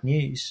the bad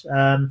news.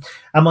 Am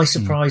I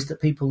surprised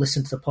that people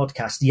listen to the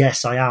podcast?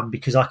 Yes, I am,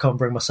 because I can't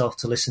bring myself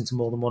to listen to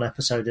more than one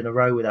episode in a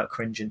row without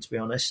cringing, to be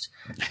honest.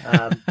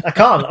 I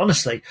can't,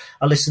 honestly.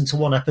 I listened to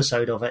one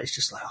episode of it. It's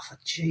just like, for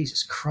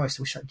Jesus Christ,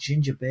 I wish that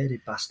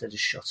ginger-bearded bastard had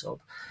shut up.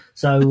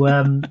 So,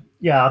 I'm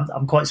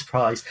quite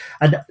surprised.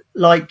 And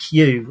like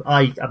you,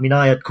 I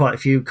had quite a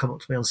few come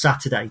up to me on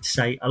Saturday to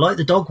say, I like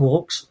the dog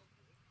walks.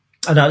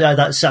 And I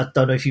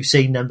don't know if you've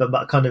seen them, but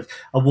I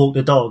walk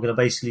the dog and I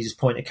basically just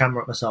point a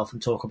camera at myself and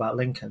talk about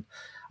Lincoln.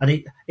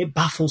 And it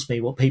baffles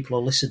me what people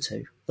will listen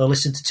to. They'll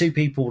listen to two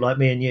people like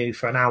me and you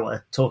for an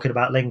hour talking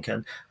about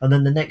Lincoln, and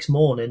then the next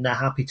morning they're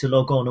happy to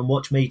log on and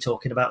watch me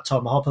talking about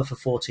Tom Hopper for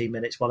 14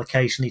 minutes while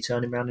occasionally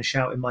turning around and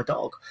shouting my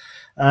dog.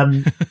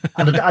 And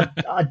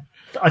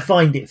I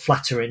find it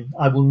flattering.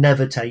 I will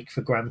never take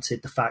for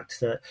granted the fact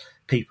that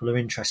people are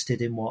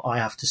interested in what I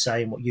have to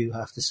say and what you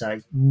have to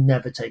say.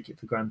 Never take it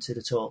for granted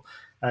at all.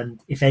 And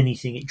if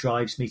anything, it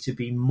drives me to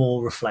be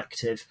more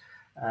reflective,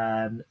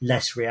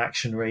 less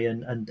reactionary,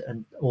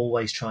 and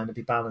always trying to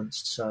be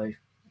balanced. So,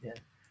 yeah,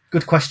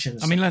 good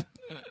questions. I mean,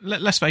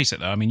 let's face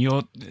it, though. I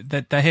mean,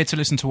 they're here to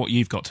listen to what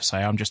you've got to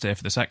say. I'm just here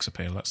for the sex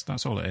appeal.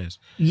 That's all it is.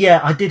 Yeah,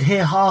 I did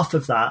hear half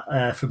of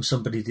that from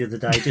somebody the other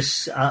day.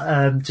 Just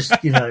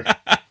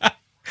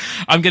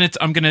I'm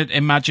gonna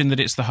imagine that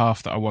it's the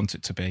half that I want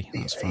it to be.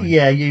 That's fine.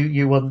 Yeah,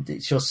 you want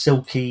it's your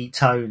silky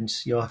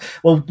tones.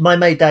 My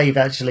mate Dave,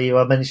 actually, who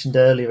I mentioned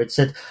earlier, had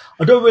said,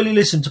 I don't really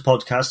listen to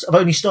podcasts. I've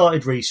only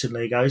started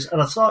recently, he goes,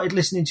 and I started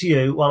listening to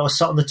you while I was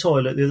sat on the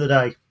toilet the other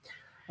day,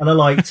 and I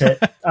liked it.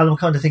 And I'm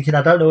kind of thinking,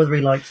 I don't know whether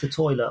he likes the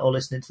toilet or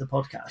listening to the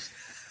podcast.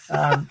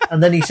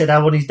 And then he said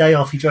how on his day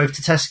off he drove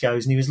to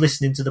Tesco's and he was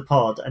listening to the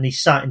pod, and he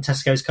sat in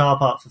Tesco's car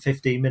park for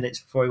 15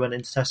 minutes before he went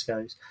into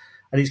Tesco's.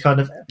 And he's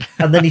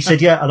and then he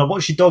said, yeah, and I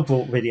watched your dog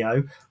walk video.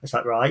 I was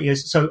like, right. He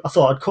goes, so I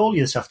thought I'd call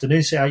you this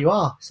afternoon, see how you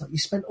are. It's like, you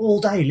spent all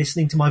day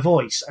listening to my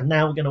voice, and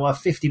now we're going to have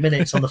 50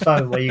 minutes on the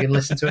phone where you can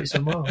listen to it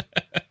some more.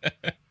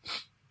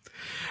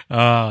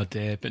 Oh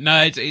dear. But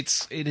no, it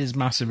is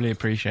massively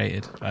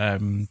appreciated.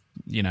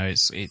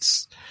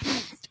 It's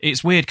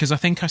weird because I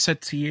think I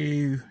said to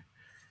you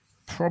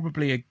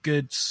probably a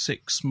good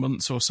 6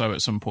 months or so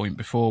at some point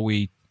before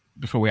we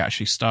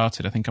actually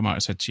started. I think I might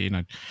have said to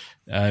you,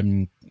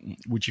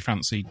 would you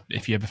fancy,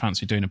 if you ever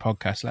fancy doing a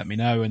podcast, let me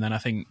know. And then I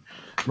think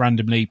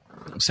randomly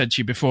said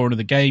to you before one of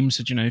the games,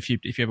 said, if you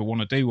ever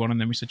want to do one. And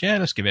then we said, yeah,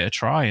 let's give it a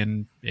try.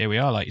 And here we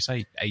are, like you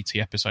say,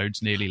 80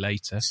 episodes nearly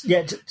later.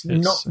 Yeah,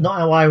 not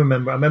how I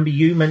remember. I remember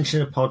you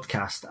mentioning a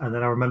podcast, and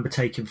then I remember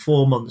taking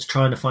 4 months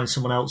trying to find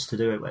someone else to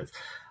do it with.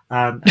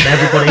 And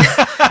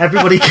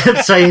everybody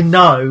kept saying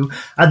no,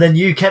 and then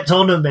you kept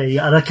on at me,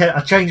 and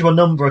I changed my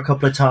number a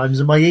couple of times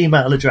and my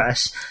email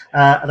address,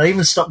 and I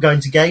even stopped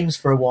going to games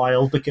for a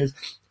while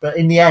but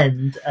in the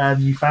end,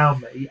 you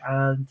found me,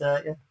 and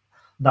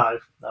no,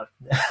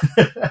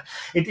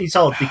 it's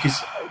odd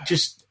because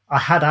I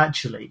had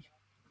actually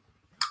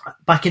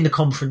back in the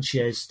conference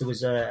years there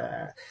was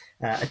a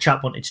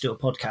chap wanted to do a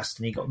podcast,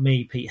 and he got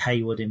me, Pete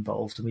Hayward,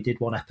 involved, and we did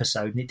one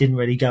episode, and it didn't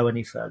really go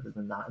any further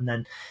than that. And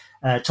then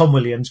Tom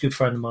Williams, good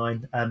friend of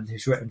mine,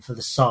 who's written for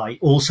the site,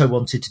 also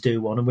wanted to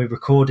do one, and we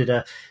recorded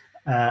a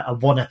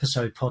one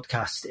episode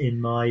podcast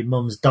in my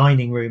mum's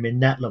dining room in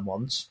Netland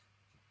once.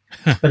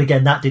 But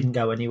again, that didn't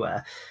go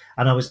anywhere,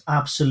 and I was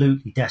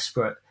absolutely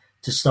desperate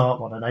to start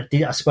one. And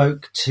I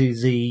spoke to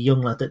the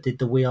young lad that did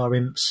the We Are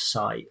Imps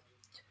site.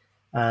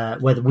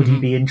 Whether would he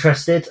be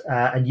interested?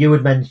 And you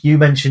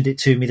mentioned it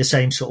to me the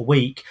same sort of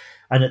week,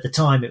 and at the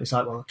time it was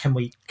like, well, can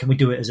we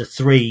do it as a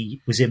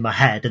 3? Was in my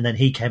head, and then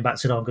he came back and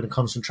said, I'm going to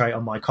concentrate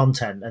on my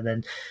content, and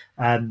then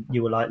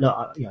you were like,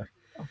 look,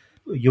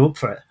 you up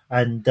for it?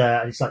 And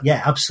it's like,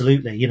 yeah,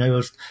 absolutely. I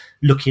was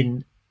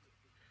looking.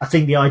 I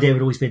think the idea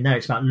had always been there.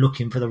 It's about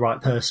looking for the right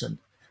person.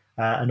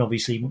 And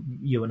obviously,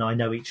 you and I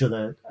know each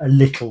other a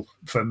little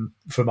from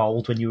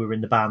old when you were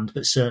in the band,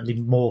 but certainly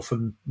more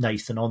from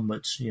Nathan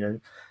onwards.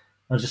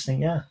 I just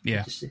think, yeah.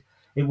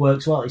 It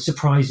works well. It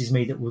surprises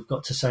me that we've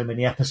got to so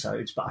many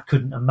episodes, but I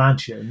couldn't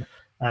imagine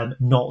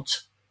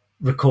not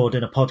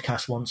recording a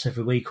podcast once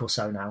every week or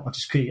so now.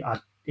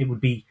 It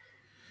would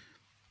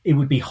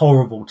be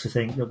horrible to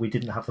think that we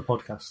didn't have the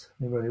podcast.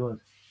 It really would.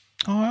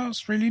 Oh,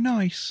 that's really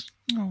nice.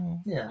 Oh.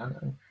 Yeah, I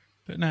know.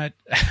 But no,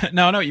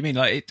 no, I know what you mean.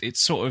 Like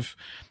it's sort of,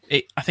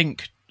 I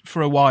think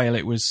for a while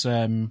it was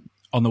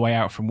on the way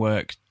out from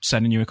work,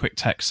 sending you a quick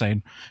text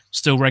saying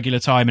still regular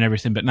time and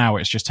everything. But now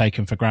it's just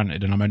taken for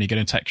granted, and I'm only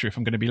going to text you if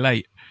I'm going to be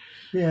late.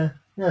 Yeah,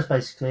 that's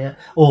basically it.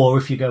 Or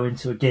if you go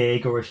into a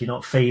gig, or if you're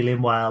not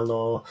feeling well,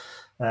 or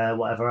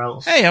whatever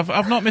else. Hey,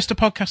 I've not missed a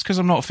podcast because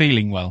I'm not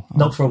feeling well.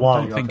 Not for a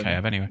while. I don't think I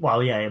have anyway.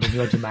 Well, yeah, when you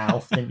had your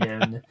mouth,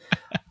 didn't you?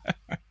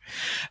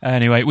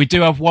 Anyway, we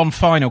do have one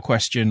final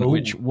question,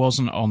 which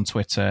wasn't on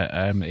Twitter.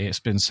 It's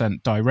been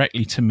sent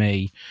directly to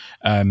me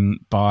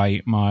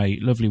by my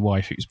lovely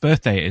wife, whose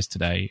birthday it is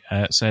today.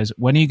 It says,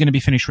 when are you going to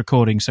be finished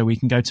recording so we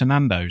can go to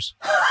Nando's?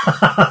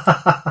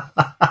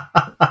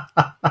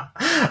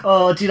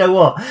 Oh, do you know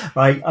what?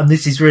 Right, and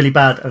this is really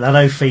bad, and I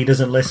know Fee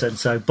doesn't listen,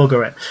 so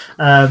bugger it.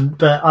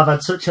 But I've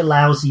had such a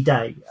lousy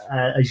day,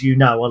 as you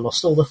know. I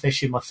lost all the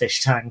fish in my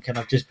fish tank, and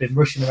I've just been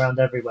rushing around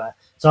everywhere.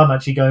 So I'm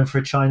actually going for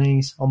a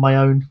Chinese on my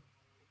own.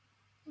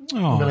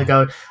 I'm going to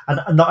go,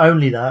 and not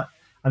only that,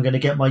 I'm going to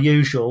get my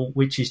usual,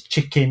 which is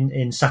chicken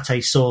in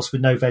satay sauce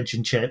with no veg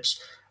and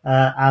chips.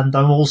 And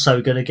I'm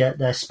also going to get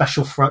their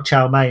special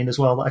chow mein as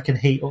well that I can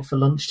heat up for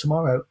lunch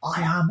tomorrow.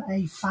 I am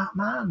a fat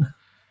man.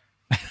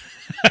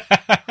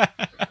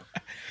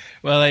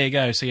 Well, there you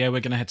go. So yeah, we're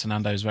going to head to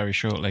Nando's very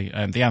shortly.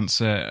 The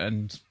answer,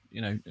 and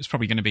it's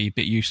probably going to be a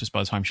bit useless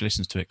by the time she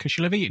listens to it because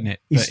she'll have eaten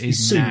it. But It's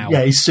soon. now. Yeah,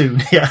 it's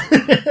soon. Yeah.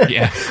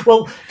 Yeah.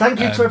 Well, thank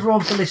you to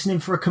everyone for listening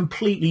for a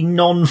completely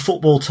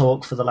non-football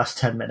talk for the last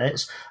 10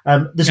 minutes.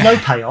 There's no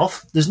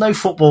payoff. There's no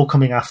football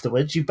coming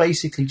afterwards. You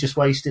basically just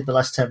wasted the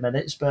last 10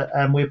 minutes, but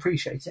we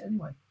appreciate it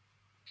anyway.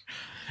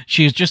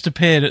 She has just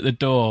appeared at the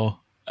door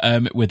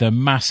with a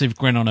massive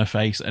grin on her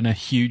face and a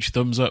huge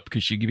thumbs up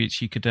because she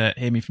could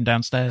hear me from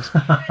downstairs.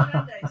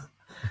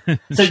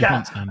 So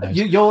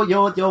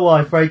your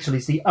wife Rachel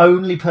is the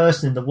only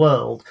person in the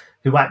world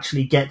who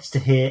actually gets to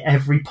hear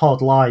every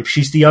pod live.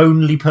 She's the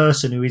only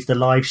person who is the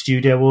live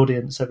studio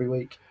audience every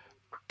week.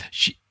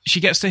 She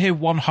gets to hear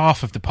one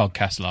half of the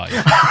podcast live.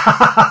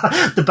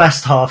 The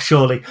best half,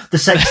 surely. The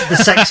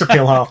sex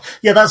appeal half.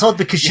 Yeah, that's odd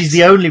because she's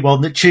the only one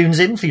that tunes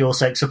in for your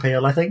sex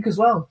appeal, I think, as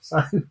well.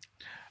 So,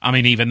 I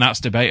mean, even that's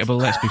debatable,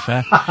 let's be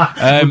fair.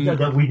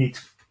 We need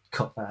to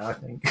cut that, I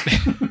think.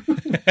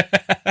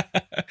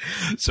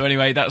 So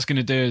anyway, that's going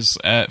to do us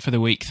for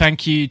the week.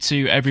 Thank you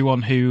to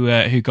everyone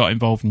who got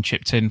involved and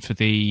chipped in for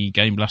the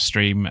Game Blast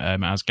stream.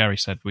 As Gary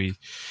said, we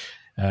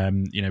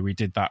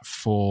did that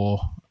for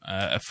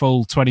a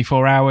full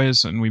 24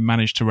 hours, and we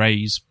managed to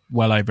raise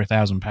well over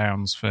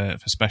 £1,000 for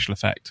Special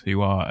Effect,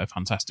 who are a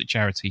fantastic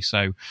charity.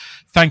 So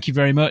thank you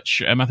very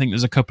much. I think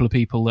there's a couple of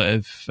people that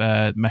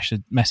have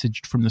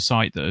messaged from the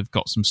site that have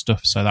got some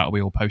stuff, so that'll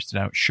be all posted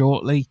out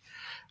shortly.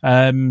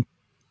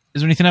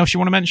 Is there anything else you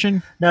want to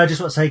mention? No, I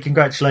just want to say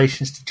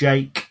congratulations to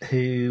Jake,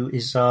 who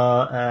is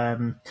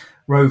our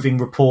roving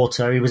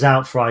reporter. He was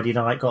out Friday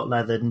night, got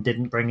leathered and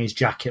didn't bring his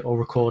jacket or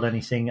record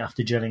anything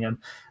after Gillingham.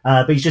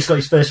 But he's just got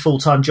his first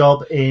full-time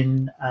job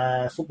in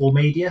football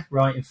media,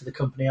 writing for the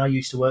company I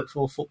used to work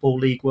for, Football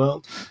League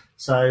World.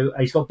 So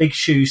he's got big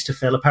shoes to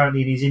fill.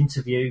 Apparently in his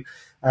interview,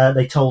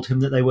 they told him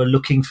that they were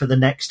looking for the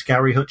next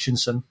Gary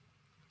Hutchinson.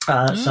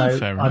 So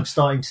I'm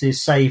starting to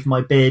save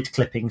my beard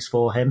clippings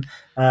for him,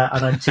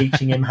 and I'm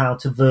teaching him how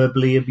to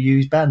verbally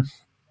abuse Ben.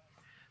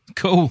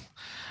 Cool.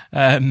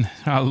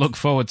 I'll look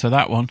forward to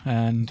that one,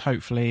 and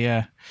hopefully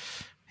I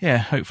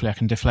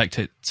can deflect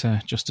it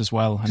just as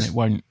well, and it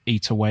won't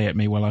eat away at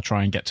me while I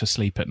try and get to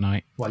sleep at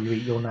night. While you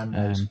eat your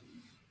Nando's.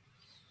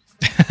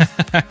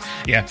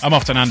 Yeah, I'm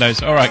off to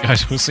Nando's. All right,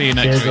 guys, we'll see you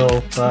next week. All.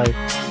 Bye.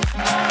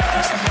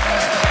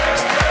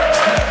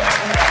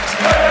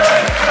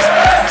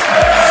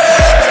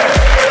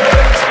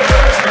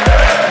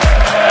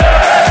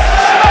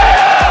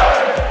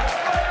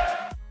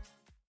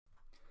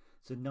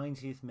 The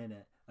 90th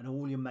minute, and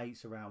all your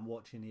mates around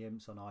watching the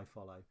imps on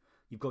iFollow.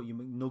 You've got your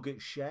McNugget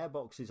share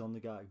boxes on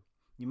the go.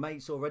 Your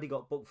mates already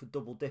got booked for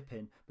double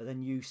dipping, but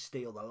then you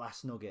steal the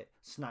last nugget,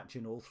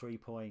 snatching all 3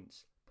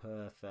 points.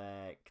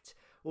 Perfect.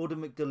 Order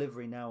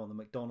McDelivery now on the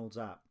McDonald's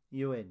app.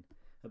 You in?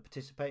 At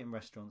participating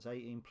restaurants,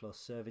 18 plus,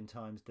 serving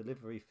times,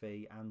 delivery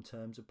fee, and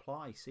terms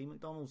apply. See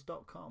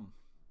mcdonalds.com.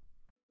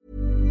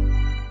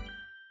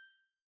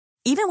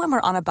 Even when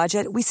we're on a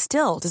budget, we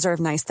still deserve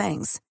nice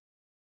things.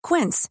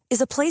 Quince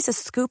is a place to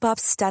scoop up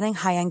stunning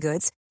high-end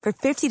goods for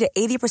 50 to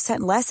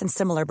 80% less than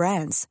similar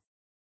brands.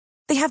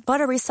 They have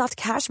buttery soft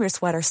cashmere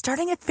sweaters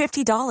starting at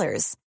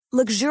 $50,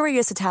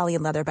 luxurious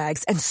Italian leather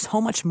bags, and so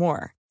much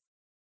more.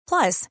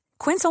 Plus,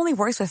 Quince only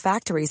works with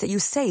factories that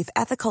use safe,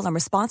 ethical, and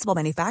responsible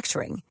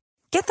manufacturing.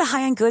 Get the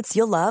high-end goods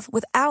you'll love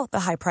without the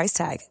high price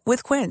tag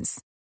with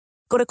Quince.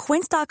 Go to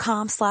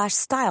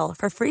quince.com/style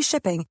for free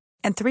shipping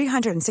and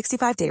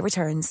 365-day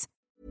returns.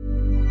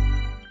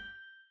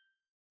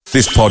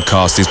 This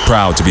podcast is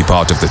proud to be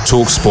part of the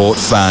TalkSport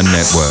Fan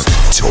Network.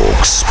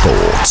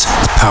 TalkSport.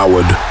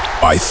 Powered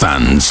by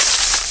fans.